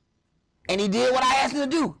 And he did what I asked him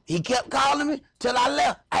to do. He kept calling me till I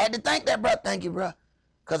left. I had to thank that brother. Thank you, bro.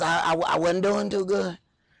 Because I wasn't doing too good.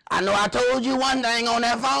 I know I told you one thing on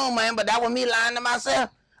that phone, man, but that was me lying to myself.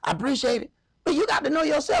 I appreciate it. But you got to know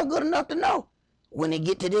yourself good enough to know. When it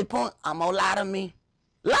get to this point, I'm going to lie to me.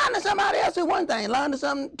 Lying to somebody else is one thing. Lying to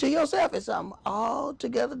something to yourself is something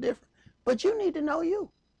altogether different. But you need to know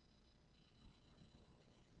you.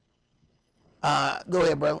 Go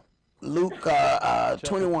ahead, bro. Luke 21.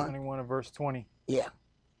 21 and verse 20. Yeah.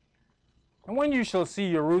 And when you shall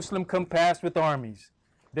see Jerusalem compassed with armies,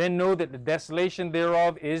 then know that the desolation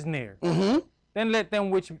thereof is near. Then let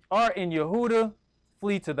them which are in Yehuda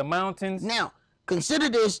flee to the mountains. Now, consider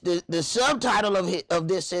this, the subtitle of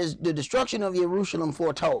this says, the destruction of Jerusalem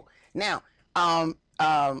foretold. Now,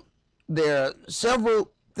 there are several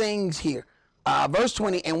things here. Verse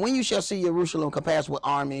 20, and when you shall see Jerusalem compassed with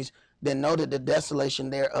armies, then know that the desolation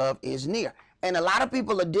thereof is near. And a lot of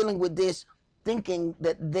people are dealing with this thinking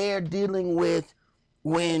that they're dealing with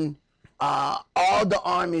when all the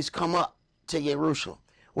armies come up to Jerusalem.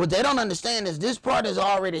 What they don't understand is this part has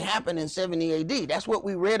already happened in 70 AD. That's what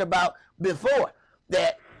we read about before,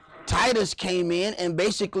 that Titus came in and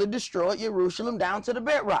basically destroyed Jerusalem down to the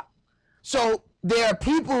bedrock. So there are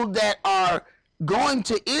people that are going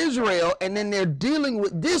to Israel, and then they're dealing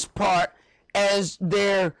with this part as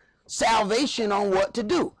their salvation on what to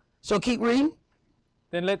do. So keep reading.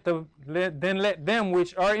 Then let them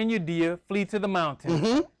which are in Judea flee to the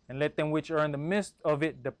mountains, and let them which are in the midst of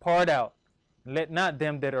it depart out. And let not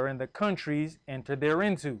them that are in the countries enter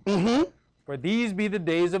thereinto. For these be the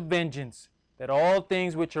days of vengeance, that all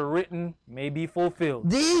things which are written may be fulfilled.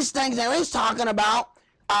 These things that it's talking about,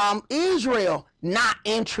 Israel not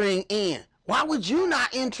entering in. Why would you not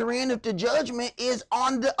enter in if the judgment is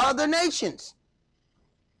on the other nations?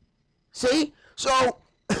 See? So,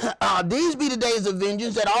 these be the days of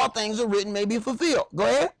vengeance, that all things are written may be fulfilled. Go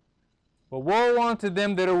ahead. But woe unto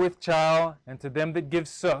them that are with child, and to them that give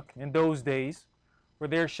suck in those days, for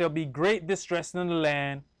there shall be great distress in the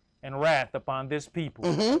land, and wrath upon this people.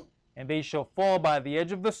 And they shall fall by the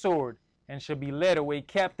edge of the sword, and shall be led away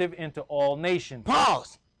captive into all nations.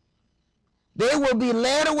 Pause. They will be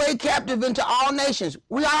led away captive into all nations.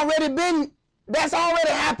 That's already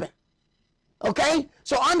happened. Okay?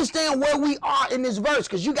 So understand where we are in this verse,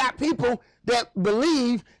 because you got people that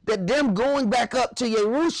believe that them going back up to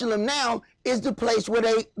Jerusalem now is the place where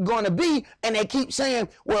they going to be, and they keep saying,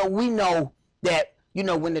 well, we know that,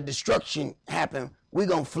 when the destruction happened, we're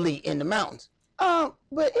going to flee in the mountains.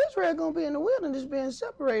 But Israel going to be in the wilderness being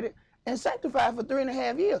separated and sanctified for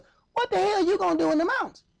 3.5 years. What the hell are you going to do in the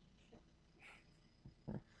mountains?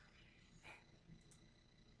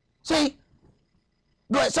 See,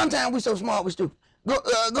 go ahead. Sometimes we're so smart, we're stupid. Go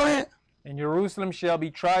ahead. And Jerusalem shall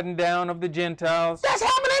be trodden down of the Gentiles. That's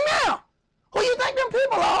happening now. Who you think them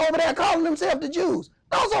people are over there calling themselves the Jews?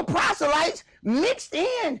 Those are proselytes mixed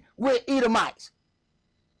in with Edomites.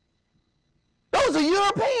 Those are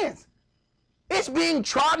Europeans. It's being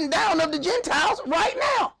trodden down of the Gentiles right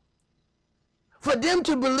now. For them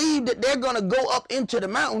to believe that they're going to go up into the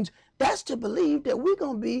mountains, that's to believe that we're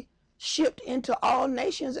going to be shipped into all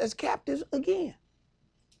nations as captives again.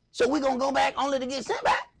 So we're going to go back only to get sent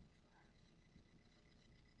back?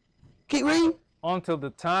 Keep reading. Until the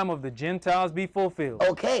time of the Gentiles be fulfilled.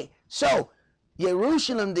 Okay, so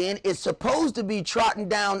Jerusalem then is supposed to be trodden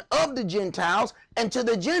down of the Gentiles until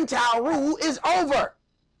the Gentile rule is over.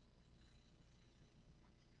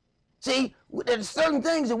 See, there's certain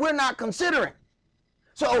things that we're not considering.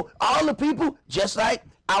 So all the people, just like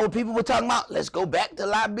our people were talking about, let's go back to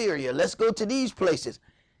Liberia, let's go to these places.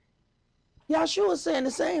 Yahshua is saying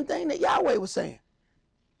the same thing that Yahweh was saying.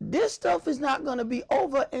 This stuff is not going to be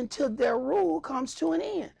over until their rule comes to an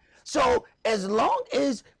end. So as long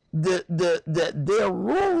as their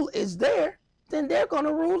rule is there, then they're going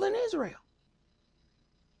to rule in Israel.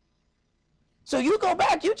 So you go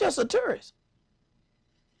back, you're just a tourist.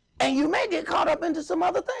 And you may get caught up into some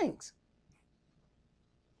other things.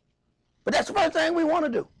 But that's the first thing we want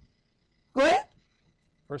to do. Go ahead.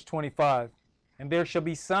 Verse 25. And there shall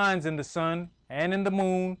be signs in the sun, and in the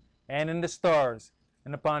moon, and in the stars,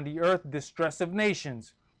 and upon the earth distress of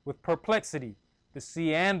nations, with perplexity, the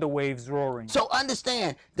sea and the waves roaring. So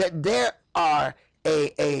understand that there are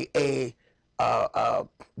there's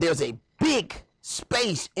a big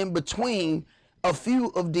space in between a few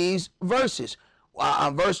of these verses.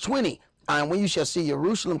 Verse 20, and when you shall see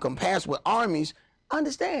Jerusalem compassed with armies,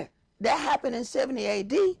 understand that happened in 70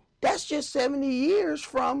 AD. That's just 70 years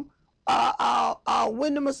from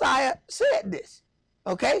when the Messiah said this.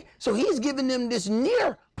 Okay, so he's giving them this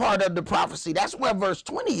near part of the prophecy. That's where verse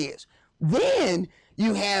 20 is. Then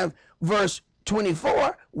you have verse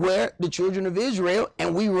 24, where the children of Israel,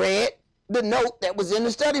 and we read the note that was in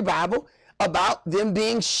the study Bible about them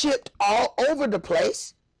being shipped all over the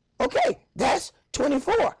place. Okay, that's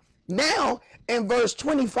 24. Now, in verse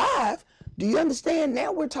 25, do you understand?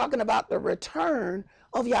 Now we're talking about the return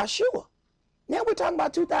of Yahshua. Now we're talking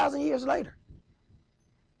about 2,000 years later.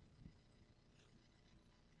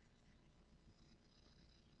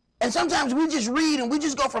 And sometimes we just read and we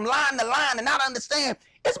just go from line to line and not understand.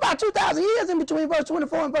 It's about 2,000 years in between verse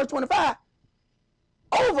 24 and verse 25.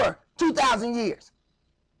 Over 2,000 years.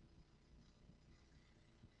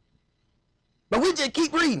 But we just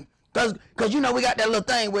keep reading. Because we got that little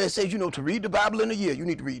thing where it says, to read the Bible in a year, you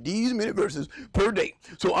need to read these many verses per day.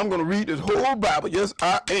 So I'm going to read this whole Bible. Yes,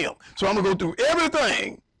 I am. So I'm going to go through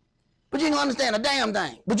everything. But you ain't going to understand a damn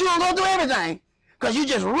thing. But you don't go through everything because you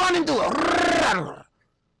just running through it.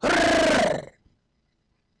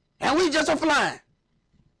 And we just are flying.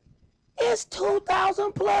 It's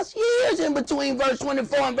 2,000 plus years in between verse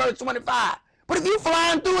 24 and verse 25. But if you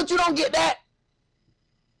flying through it, you don't get that.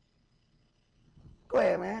 Go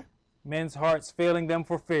ahead, man. Men's hearts failing them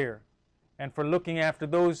for fear, and for looking after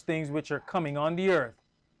those things which are coming on the earth.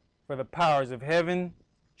 For the powers of heaven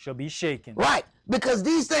shall be shaken. Right, because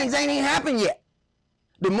these things ain't even happened yet.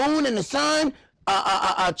 the moon and the sun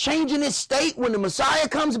changing its state when the Messiah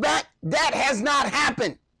comes back, that has not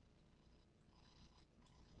happened.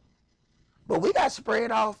 But we got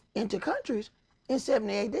spread off into countries in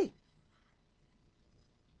 70 AD.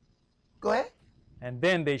 Go ahead. And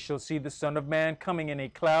then they shall see the Son of Man coming in a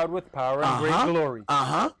cloud with power and great glory.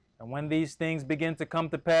 And when these things begin to come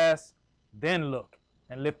to pass, then look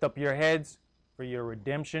and lift up your heads, for your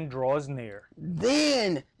redemption draws near.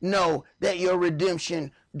 Then know that your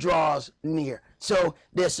redemption draws near. So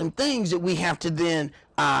there's some things that we have to then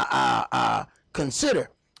consider.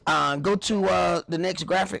 Go to the next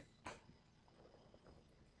graphic.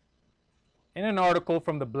 In an article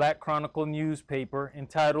from the Black Chronicle newspaper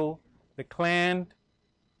entitled "The Clan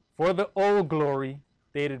for the Old Glory,"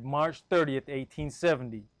 dated March 30th,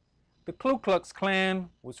 1870, the Ku Klux Klan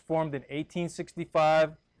was formed in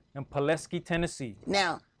 1865 in Pulaski, Tennessee.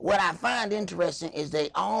 Now, what I find interesting is they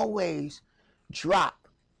always drop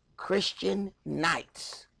Christian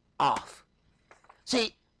knights off.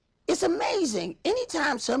 See, it's amazing.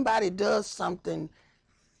 Anytime somebody does something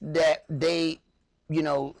that they, you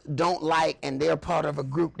know, don't like and they're part of a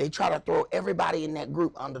group, they try to throw everybody in that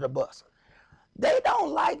group under the bus. They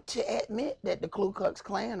don't like to admit that the Ku Klux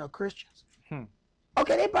Klan are Christians.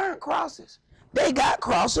 Okay, they burnt crosses. They got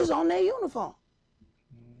crosses on their uniform.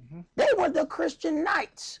 They were the Christian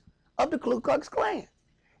knights of the Ku Klux Klan.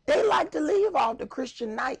 They like to leave off the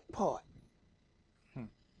Christian knight part.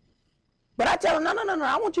 But I tell them, no,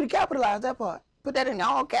 I want you to capitalize that part. Put that in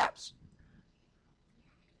all caps.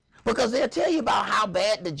 Because they'll tell you about how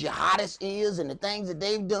bad the jihadist is and the things that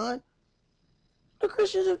they've done. The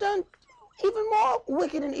Christians have done even more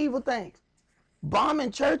wicked and evil things.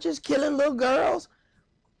 Bombing churches, killing little girls,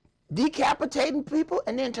 decapitating people,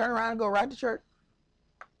 and then turn around and go right to church.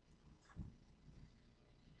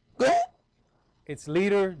 Go ahead. Its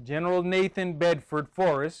leader, General Nathan Bedford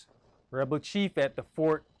Forrest, rebel chief at the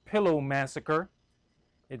Fort Pillow massacre,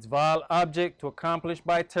 its vile object to accomplish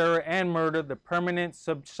by terror and murder the permanent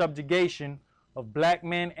subjugation of black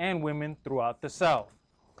men and women throughout the South.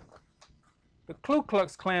 The Ku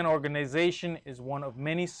Klux Klan organization is one of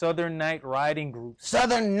many Southern night riding groups.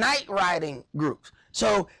 Southern night riding groups.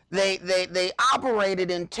 So they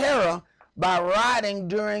operated in terror by riding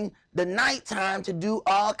during the nighttime to do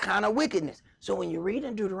all kind of wickedness. So when you read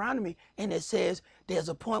in Deuteronomy and it says there's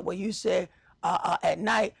a point where you say at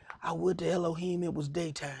night, I would to Elohim it was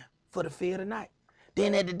daytime for the fear of the night.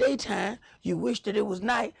 Then at the daytime, you wish that it was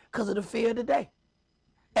night because of the fear of the day.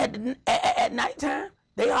 At nighttime,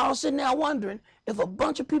 they all sitting there wondering if a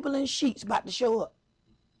bunch of people in sheets about to show up.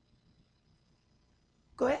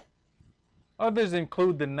 Go ahead. Others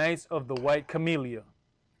include the Knights of the White Camellia,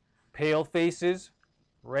 Pale Faces,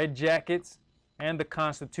 Red Jackets, and the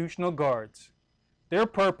Constitutional Guards. Their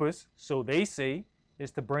purpose, so they say,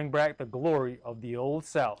 is to bring back the glory of the Old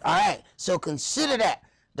South. All right, so consider that.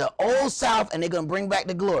 The Old South, and they're going to bring back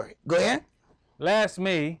the glory. Go ahead. Last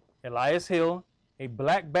May, Elias Hill, a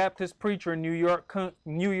black Baptist preacher in New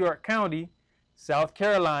York County, South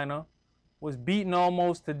Carolina, was beaten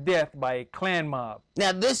almost to death by a Klan mob.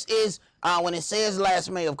 Now this is, when it says last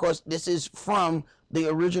May, of course, this is from the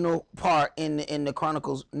original part in the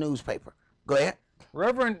Chronicles newspaper. Go ahead.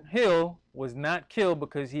 Reverend Hill was not killed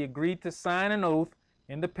because he agreed to sign an oath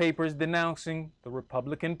in the papers denouncing the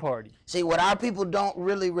Republican Party. See, what our people don't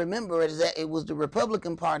really remember is that it was the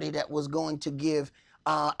Republican Party that was going to give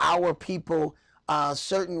our people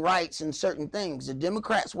certain rights and certain things. The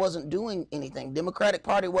Democrats wasn't doing anything. Democratic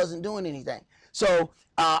Party wasn't doing anything. So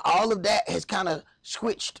all of that has kind of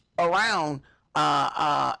switched around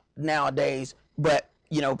nowadays, but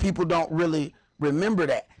you know, people don't really remember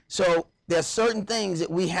that. So there's certain things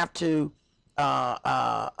that we have to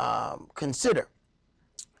consider.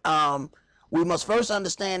 We must first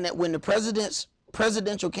understand that when the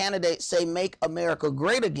presidential candidates say "Make America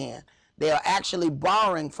Great Again," they are actually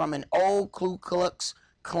borrowing from an old Ku Klux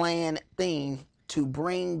Klan theme to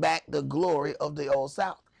bring back the glory of the Old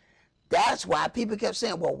South. That's why people kept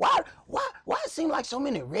saying, well, why it seems like so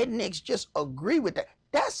many rednecks just agree with that?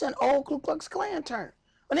 That's an old Ku Klux Klan term.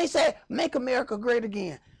 When they say, "Make America Great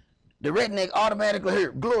Again," the redneck automatically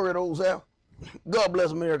heard, "Glory to the Old South. God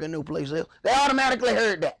bless America, no place else." They automatically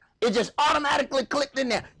heard that. It just automatically clicked in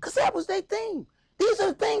there because that was their theme. These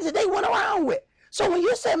are the things that they went around with. So when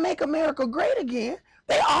you said "Make America Great Again,"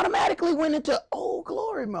 they automatically went into old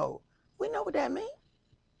glory mode. We know what that means.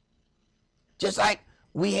 Just like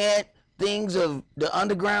we had things of the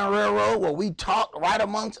Underground Railroad where we talked right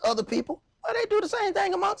amongst other people, well, they do the same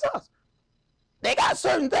thing amongst us. They got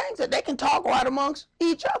certain things that they can talk right amongst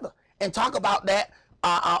each other and talk about that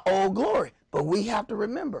our old glory. But we have to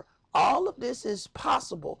remember, All of this is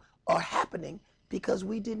possible or happening because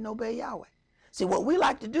we didn't obey Yahweh. See, what we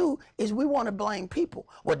like to do is we want to blame people.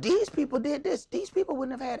 Well, these people did this. These people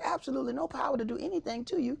wouldn't have had absolutely no power to do anything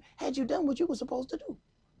to you had you done what you were supposed to do.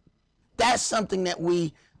 That's something that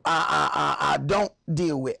we don't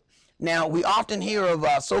deal with. Now, we often hear of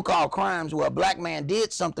so-called crimes where a black man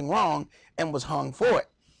did something wrong and was hung for it.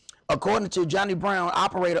 According to Johnny Brown,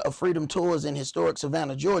 operator of Freedom Tours in historic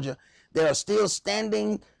Savannah, Georgia, there are still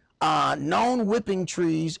standing known whipping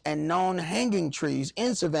trees and known hanging trees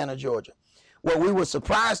in Savannah, Georgia. What we were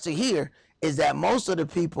surprised to hear is that most of the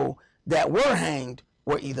people that were hanged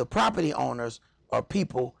were either property owners or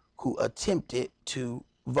people who attempted to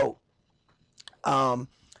vote.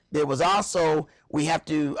 There was also, we have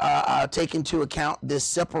to take into account this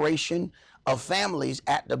separation of families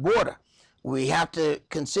at the border. We have to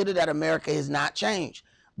consider that America has not changed.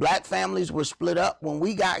 Black families were split up when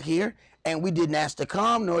we got here, and we didn't ask to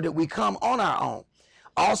come, nor did we come on our own.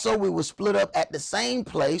 Also, we were split up at the same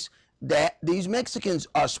place that these Mexicans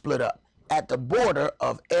are split up, at the border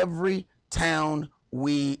of every town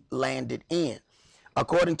we landed in.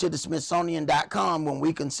 According to the Smithsonian.com, when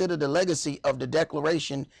we consider the legacy of the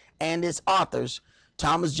Declaration and its authors,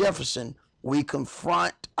 Thomas Jefferson, we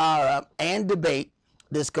confront and debate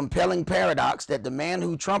this compelling paradox that the man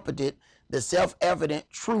who trumpeted the self-evident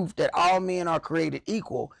truth that all men are created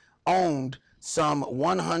equal owned some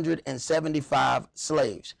 175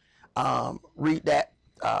 slaves. Read that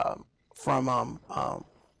from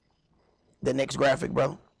the next graphic,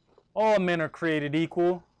 brother. All men are created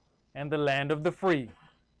equal, and the land of the free.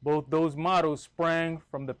 Both those mottos sprang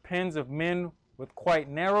from the pens of men with quite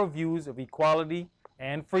narrow views of equality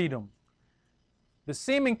and freedom. The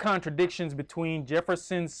seeming contradictions between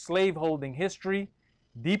Jefferson's slaveholding history,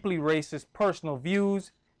 deeply racist personal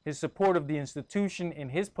views, his support of the institution in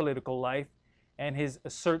his political life, and his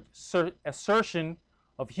assertion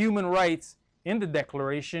of human rights in the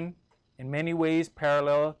Declaration in many ways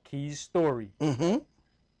parallel Key's story.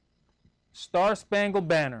 Star-Spangled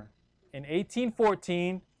Banner. In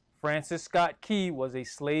 1814, Francis Scott Key was a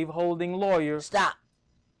slaveholding lawyer. Stop.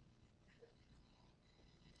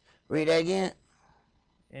 Read that again.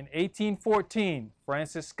 In 1814,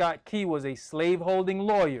 Francis Scott Key was a slaveholding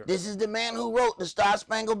lawyer. This is the man who wrote the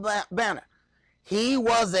Star-Spangled Banner. He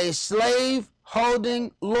was a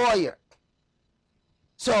slave-holding lawyer.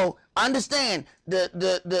 So understand,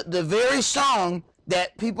 the very song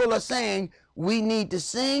that people are saying we need to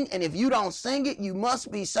sing, and if you don't sing it, you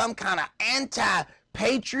must be some kind of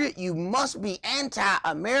anti-patriot, you must be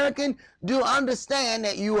anti-American. Do understand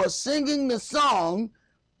that you are singing the song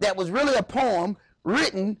that was really a poem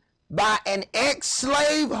written by an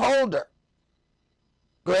ex-slave holder.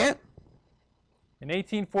 Go ahead. In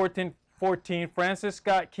 1814, Francis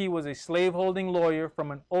Scott Key was a slaveholding lawyer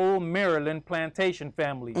from an old Maryland plantation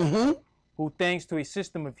family who, thanks to a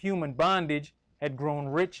system of human bondage, had grown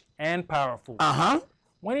rich and powerful.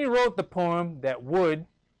 When he wrote the poem that would,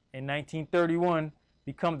 in 1931,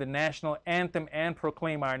 become the national anthem and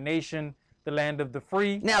proclaim our nation the land of the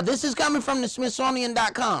free. Now, this is coming from the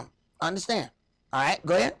Smithsonian.com. Understand? All right,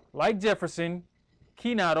 go ahead. Like Jefferson,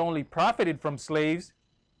 Key not only profited from slaves,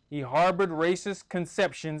 he harbored racist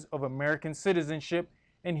conceptions of American citizenship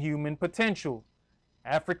and human potential.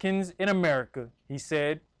 Africans in America, he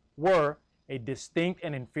said, were a distinct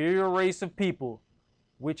and inferior race of people,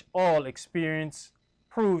 which all experience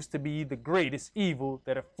proves to be the greatest evil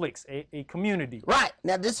that afflicts a community. Right.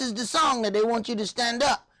 Now, this is the song that they want you to stand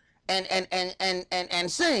up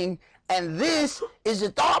and sing, and this is the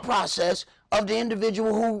thought process of the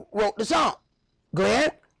individual who wrote the song. Go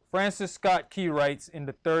ahead. Francis Scott Key writes in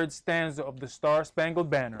the third stanza of the Star-Spangled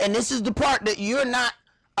Banner. And this is the part that you're not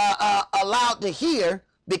allowed to hear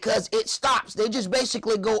because it stops. They just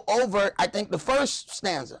basically go over, I think, the first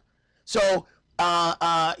stanza. So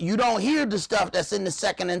you don't hear the stuff that's in the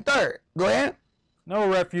second and third. Go ahead. No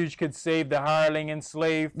refuge could save the hireling and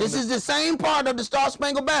slave. This is the same part of the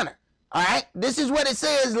Star-Spangled Banner. All right? This is what it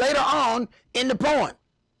says later on in the poem.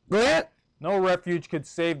 Go ahead. No refuge could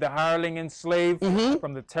save the hireling and slave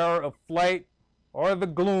from the terror of flight or the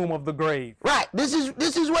gloom of the grave. Right. This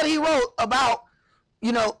is what he wrote about,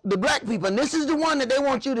 you know, the black people. And this is the one that they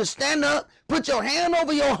want you to stand up, put your hand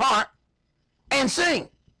over your heart, and sing.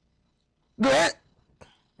 Go ahead.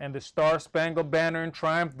 And the Star-Spangled Banner in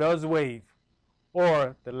triumph does wave,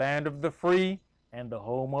 or the land of the free and the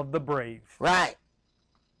home of the brave. Right.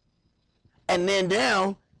 And then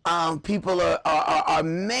down, people are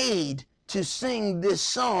made to sing this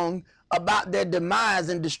song about their demise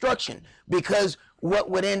and destruction, because what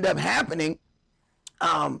would end up happening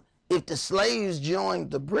if the slaves joined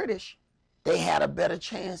the British, they had a better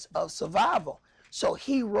chance of survival. So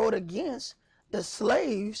he wrote against the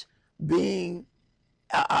slaves being,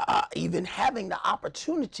 even having the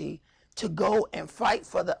opportunity to go and fight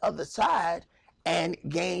for the other side and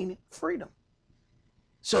gain freedom.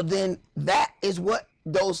 So then that is what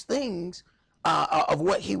those things of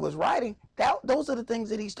what he was writing, those are the things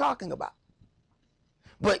that he's talking about.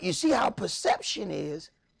 But you see how perception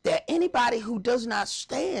is that anybody who does not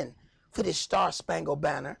stand for this star-spangled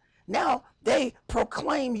banner, now they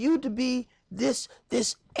proclaim you to be this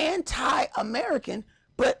anti-American,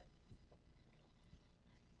 but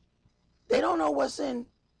they don't know what's in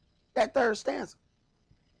that third stanza.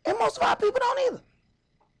 And most of our people don't either.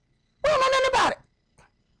 We don't know nothing about it.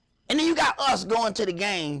 And then you got us going to the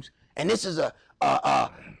games, and this is a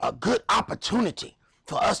good opportunity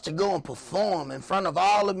for us to go and perform in front of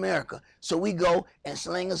all America. So we go and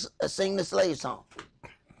sing the slave song.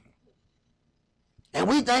 And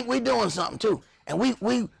we think we're doing something too. And we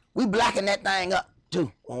blacking that thing up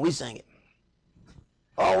too when we sing it.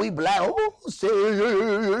 Oh, we black. Oh, say,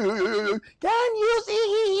 can you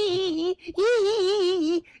see?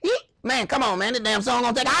 Man, come on, man. This damn song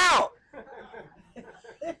gonna take out.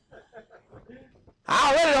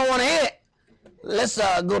 I already don't want to hear it. Let's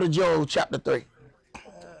go to Joel chapter 3.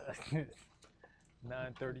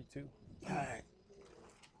 9:32. All right.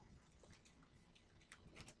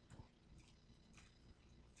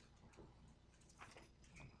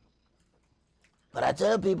 But I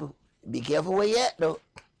tell people, be careful where you at though,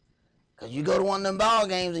 cause you go to one of them ball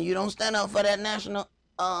games and you don't stand up for that national,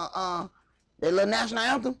 that little national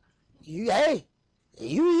anthem. You might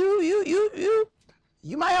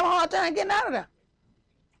have a hard time getting out of there.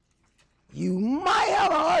 You might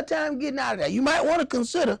have a hard time getting out of there. You might want to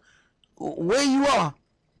consider where you are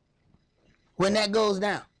when that goes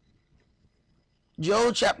down.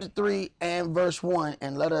 Joel chapter 3 and verse 1,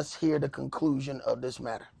 and let us hear the conclusion of this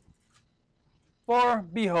matter. For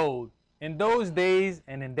behold, in those days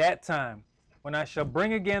and in that time, when I shall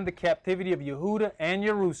bring again the captivity of Yehuda and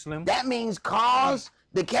Jerusalem. That means cause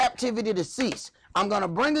the captivity to cease. I'm going to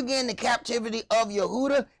bring again the captivity of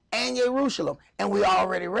Yehuda and Jerusalem. And we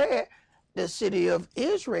already read the city of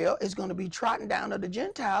Israel is going to be trodden down of the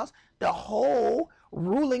Gentiles the whole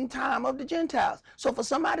ruling time of the Gentiles. So for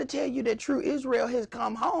somebody to tell you that true Israel has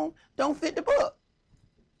come home, don't fit the book.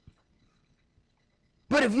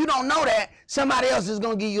 But if you don't know that, somebody else is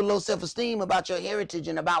going to give you a little self-esteem about your heritage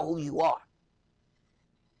and about who you are.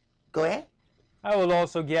 Go ahead. I will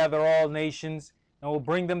also gather all nations and will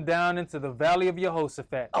bring them down into the valley of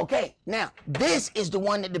Jehoshaphat. Okay, now this is the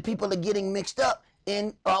one that the people are getting mixed up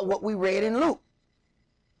in what we read in Luke.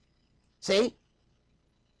 See?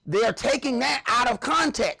 They're taking that out of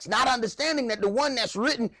context, not understanding that the one that's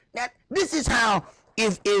written, that this is how,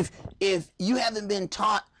 if you haven't been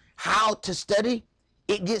taught how to study,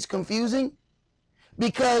 it gets confusing,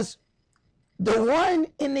 because the one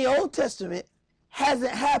in the Old Testament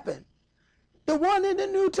hasn't happened. The one in the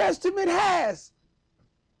New Testament has.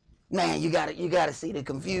 Man, you gotta see the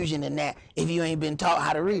confusion in that if you ain't been taught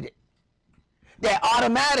how to read it. That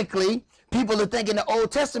automatically people are thinking the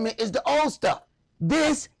Old Testament is the old stuff.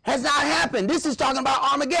 This has not happened. This is talking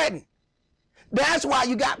about Armageddon. That's why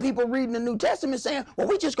you got people reading the New Testament saying, well,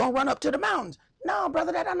 we just gonna run up to the mountains. No,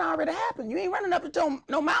 brother, that done already happened. You ain't running up to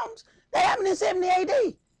no mountains. That happened in 70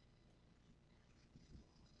 AD.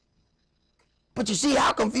 But you see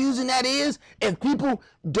how confusing that is? If people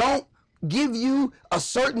don't give you a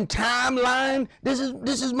certain timeline, this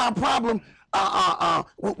is my problem.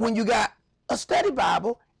 When you got a study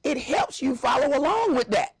Bible, it helps you follow along with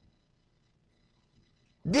that.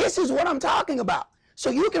 This is what I'm talking about. So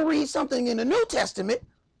you can read something in the New Testament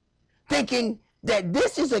thinking that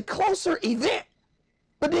this is a closer event.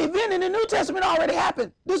 But the event in the New Testament already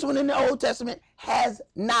happened. This one in the Old Testament has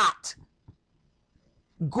not.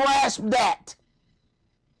 Grasp that.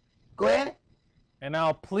 Go ahead. And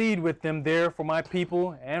I'll plead with them there for my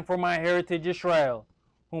people and for my heritage Israel,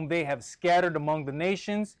 whom they have scattered among the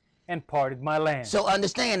nations and parted my land. So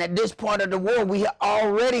understand that this part of the world we are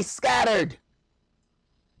already scattered.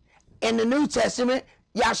 In the New Testament,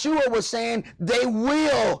 Yeshua was saying they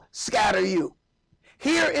will scatter you.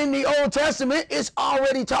 Here in the Old Testament, it's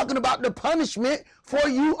already talking about the punishment for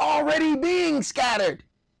you already being scattered.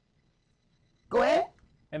 Go ahead.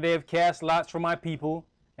 And they have cast lots for my people,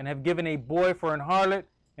 and have given a boy for an harlot,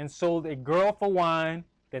 and sold a girl for wine,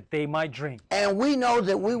 that they might drink. And we know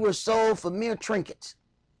that we were sold for mere trinkets.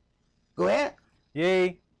 Go ahead.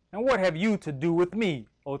 Yea, and what have you to do with me,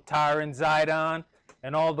 O Tyre and Zidon,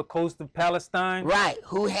 and all the coast of Palestine? Right,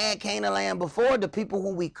 who had Canaan land before, the people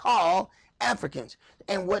who we call Africans.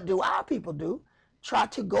 And what do our people do? try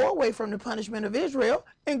to go away from the punishment of Israel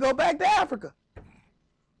and go back to Africa.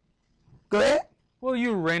 Go ahead. Will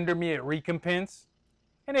you render me a recompense?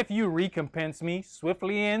 And if you recompense me,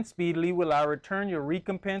 swiftly and speedily will I return your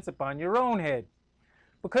recompense upon your own head.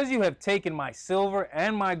 Because you have taken my silver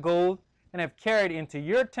and my gold, and have carried into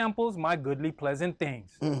your temples my goodly pleasant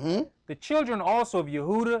things. The children also of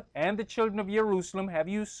Yehuda and the children of Jerusalem have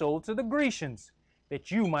you sold to the Grecians, that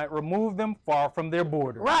you might remove them far from their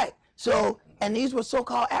border. Right. So, and these were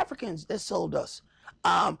so-called Africans that sold us.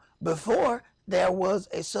 Before, there was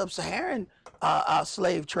a sub-Saharan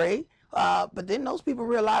slave trade, but then those people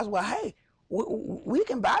realized, well, hey, we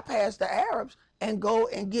can bypass the Arabs and go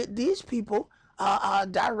and get these people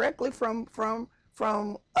directly from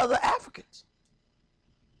other Africans.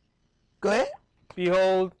 Go ahead.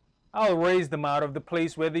 Behold, I'll raise them out of the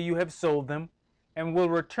place whither you have sold them, and will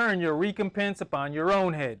return your recompense upon your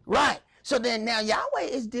own head. Right. So then now Yahweh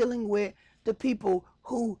is dealing with the people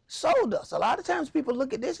who sold us. A lot of times people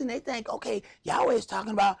look at this and they think, okay, Yahweh is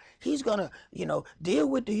talking about he's going to, deal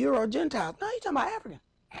with the Euro Gentiles. No, he's talking about African.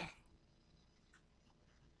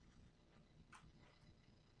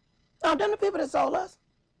 No, them the people that sold us.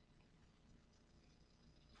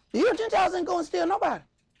 The Euro Gentiles ain't going to steal nobody.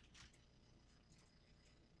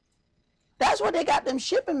 That's what they got them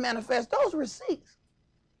shipping manifest, those receipts.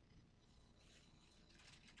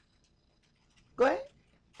 Go ahead.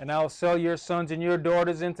 And I'll sell your sons and your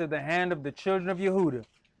daughters into the hand of the children of Yehuda,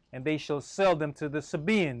 and they shall sell them to the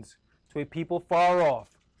Sabaeans, to a people far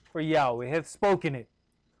off, for Yahweh hath spoken it.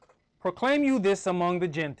 Proclaim you this among the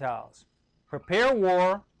Gentiles. Prepare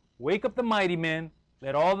war, wake up the mighty men,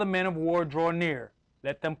 let all the men of war draw near,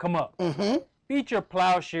 let them come up. Beat your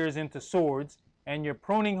plowshares into swords, and your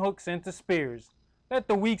pruning hooks into spears. Let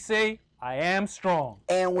the weak say, I am strong.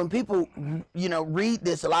 And when people, read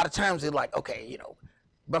this, a lot of times they're like, okay,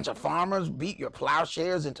 bunch of farmers beat your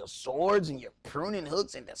plowshares into swords and your pruning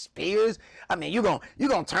hooks into spears. I mean, you're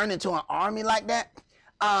gonna turn into an army like that.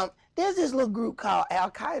 There's this little group called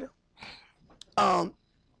Al-Qaeda. I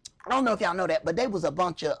don't know if y'all know that, but they was a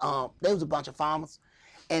bunch of farmers,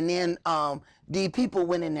 and then the people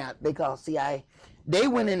went in there. They call CIA. They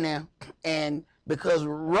went in there, and because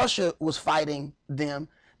Russia was fighting them,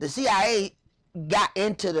 the CIA got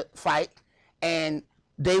into the fight, and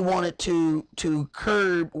they wanted to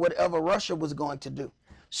curb whatever Russia was going to do.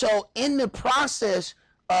 So in the process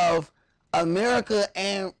of America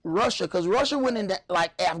and Russia, because Russia went into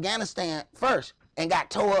like Afghanistan first and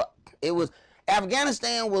got tore up. It was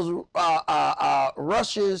Afghanistan was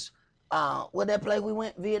Russia's what that place we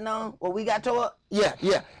went, Vietnam, where we got tore up?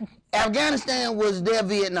 Yeah. Afghanistan was their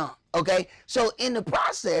Vietnam. Okay, so in the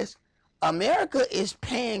process, America is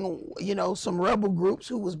paying, some rebel groups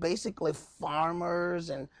who was basically farmers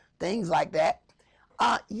and things like that.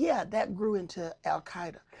 That grew into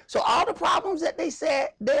Al-Qaeda. So all the problems that they said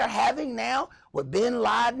they're having now with bin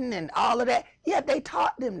Laden and all of that, they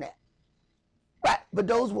taught them that. Right, but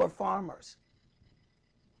those were farmers.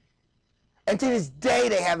 And to this day,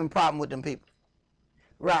 they having a problem with them people.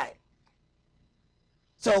 Right.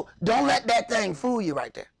 So don't let that thing fool you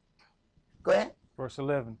right there. Go ahead. Verse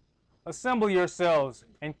 11. Assemble yourselves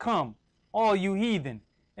and come, all you heathen,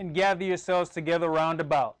 and gather yourselves together round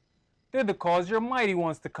about. Thither cause your mighty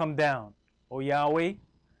ones to come down, O Yahweh.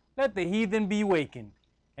 Let the heathen be wakened,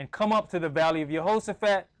 and come up to the valley of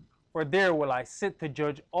Jehoshaphat, for there will I sit to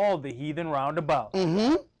judge all the heathen round about.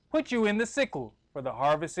 Put you in the sickle, for the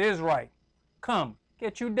harvest is ripe. Come,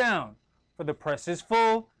 get you down, for the press is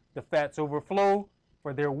full, the fats overflow,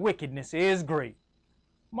 for their wickedness is great.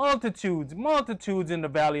 Multitudes, multitudes in the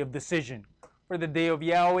valley of decision, for the day of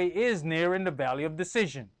Yahweh is near in the valley of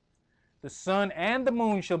decision. The sun and the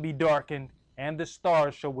moon shall be darkened, and the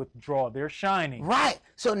stars shall withdraw their shining. Right.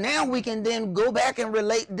 So now we can then go back and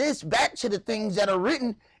relate this back to the things that are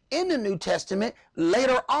written in the New Testament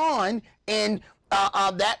later on in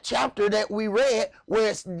that chapter that we read,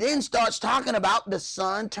 where it then starts talking about the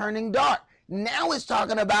sun turning dark. Now it's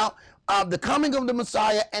talking about the coming of the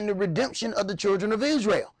Messiah and the redemption of the children of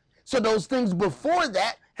Israel. So those things before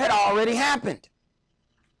that had already happened.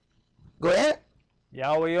 Go ahead.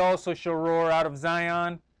 Yahweh also shall roar out of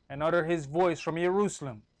Zion and utter his voice from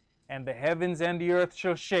Jerusalem, and the heavens and the earth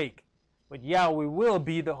shall shake. But Yahweh will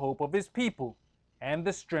be the hope of his people and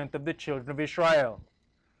the strength of the children of Israel.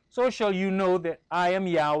 So shall you know that I am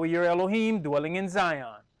Yahweh your Elohim, dwelling in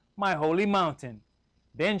Zion, my holy mountain.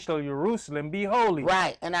 Then shall Jerusalem be holy.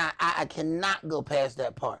 Right, and I cannot go past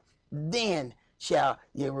that part. Then shall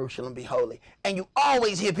Jerusalem be holy. And you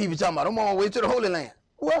always hear people talking about, I'm on my way to the Holy Land.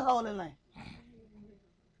 What Holy Land?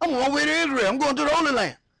 I'm on my way to Israel. I'm going to the Holy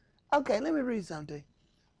Land. Okay, let me read something to you.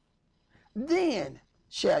 then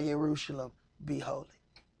shall Jerusalem be holy.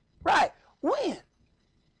 Right. When?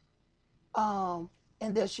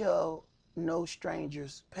 And there shall no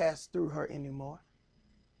strangers pass through her anymore.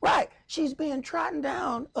 Right. She's being trodden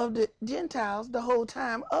down of the Gentiles the whole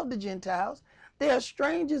time of the Gentiles. There are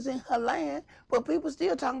strangers in her land, but people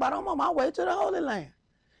still talking about, I'm on my way to the Holy Land.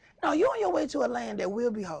 No, you're on your way to a land that will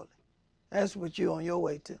be holy. That's what you're on your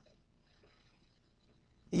way to.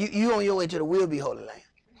 You on your way to the will be holy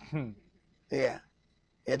land. Yeah.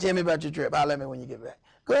 Yeah, tell me about your trip. I'll let me when you get back.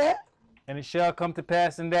 Go ahead. And it shall come to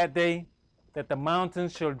pass in that day that the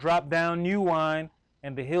mountains shall drop down new wine,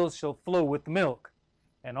 and the hills shall flow with milk,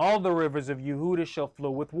 and all the rivers of Yehudah shall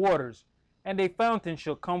flow with waters, and a fountain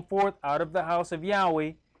shall come forth out of the house of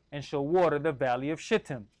Yahweh, and shall water the valley of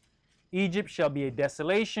Shittim. Egypt shall be a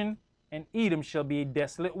desolation, and Edom shall be a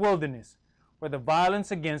desolate wilderness, for the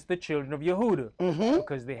violence against the children of Yehudah,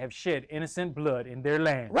 because they have shed innocent blood in their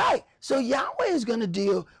land. Right. So Yahweh is going to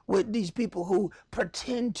deal with these people who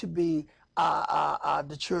pretend to be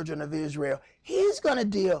the children of Israel. He's going to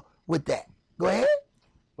deal with that. Go ahead.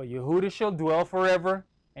 But Yehudah shall dwell forever,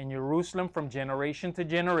 and Jerusalem from generation to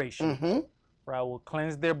generation. For I will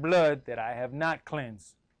cleanse their blood that I have not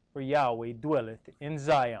cleansed. For Yahweh dwelleth in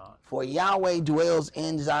Zion. For Yahweh dwells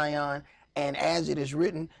in Zion, and as it is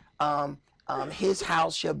written, his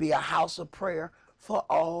house shall be a house of prayer for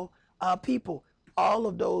all people. All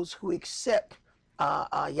of those who accept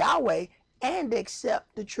Yahweh and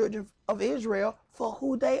accept the children of Israel for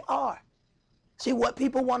who they are. See, what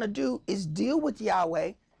people want to do is deal with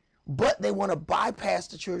Yahweh, but they want to bypass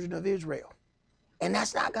the children of Israel. And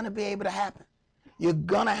that's not going to be able to happen. You're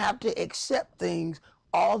going to have to accept things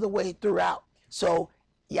all the way throughout. So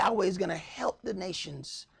Yahweh is going to help the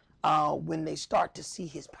nations when they start to see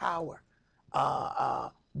his power.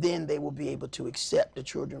 Then they will be able to accept the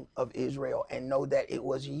children of Israel and know that it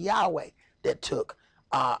was Yahweh that took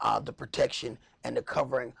the protection and the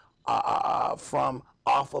covering from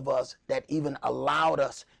off of us, that even allowed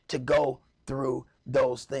us to go through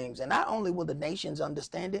those things. And not only will the nations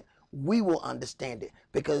understand it, we will understand it,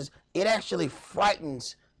 because it actually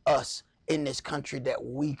frightens us in this country that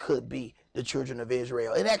we could be the children of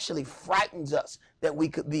Israel. It actually frightens us that we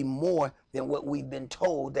could be more than what we've been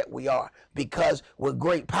told that we are, because with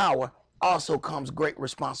great power also comes great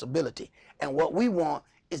responsibility. And what we want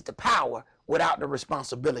is the power without the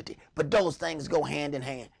responsibility. But those things go hand in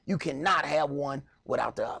hand. You cannot have one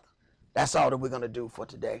without the other. That's all that we're going to do for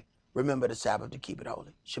today. Remember the Sabbath to keep it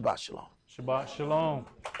holy. Shabbat shalom. Shabbat shalom.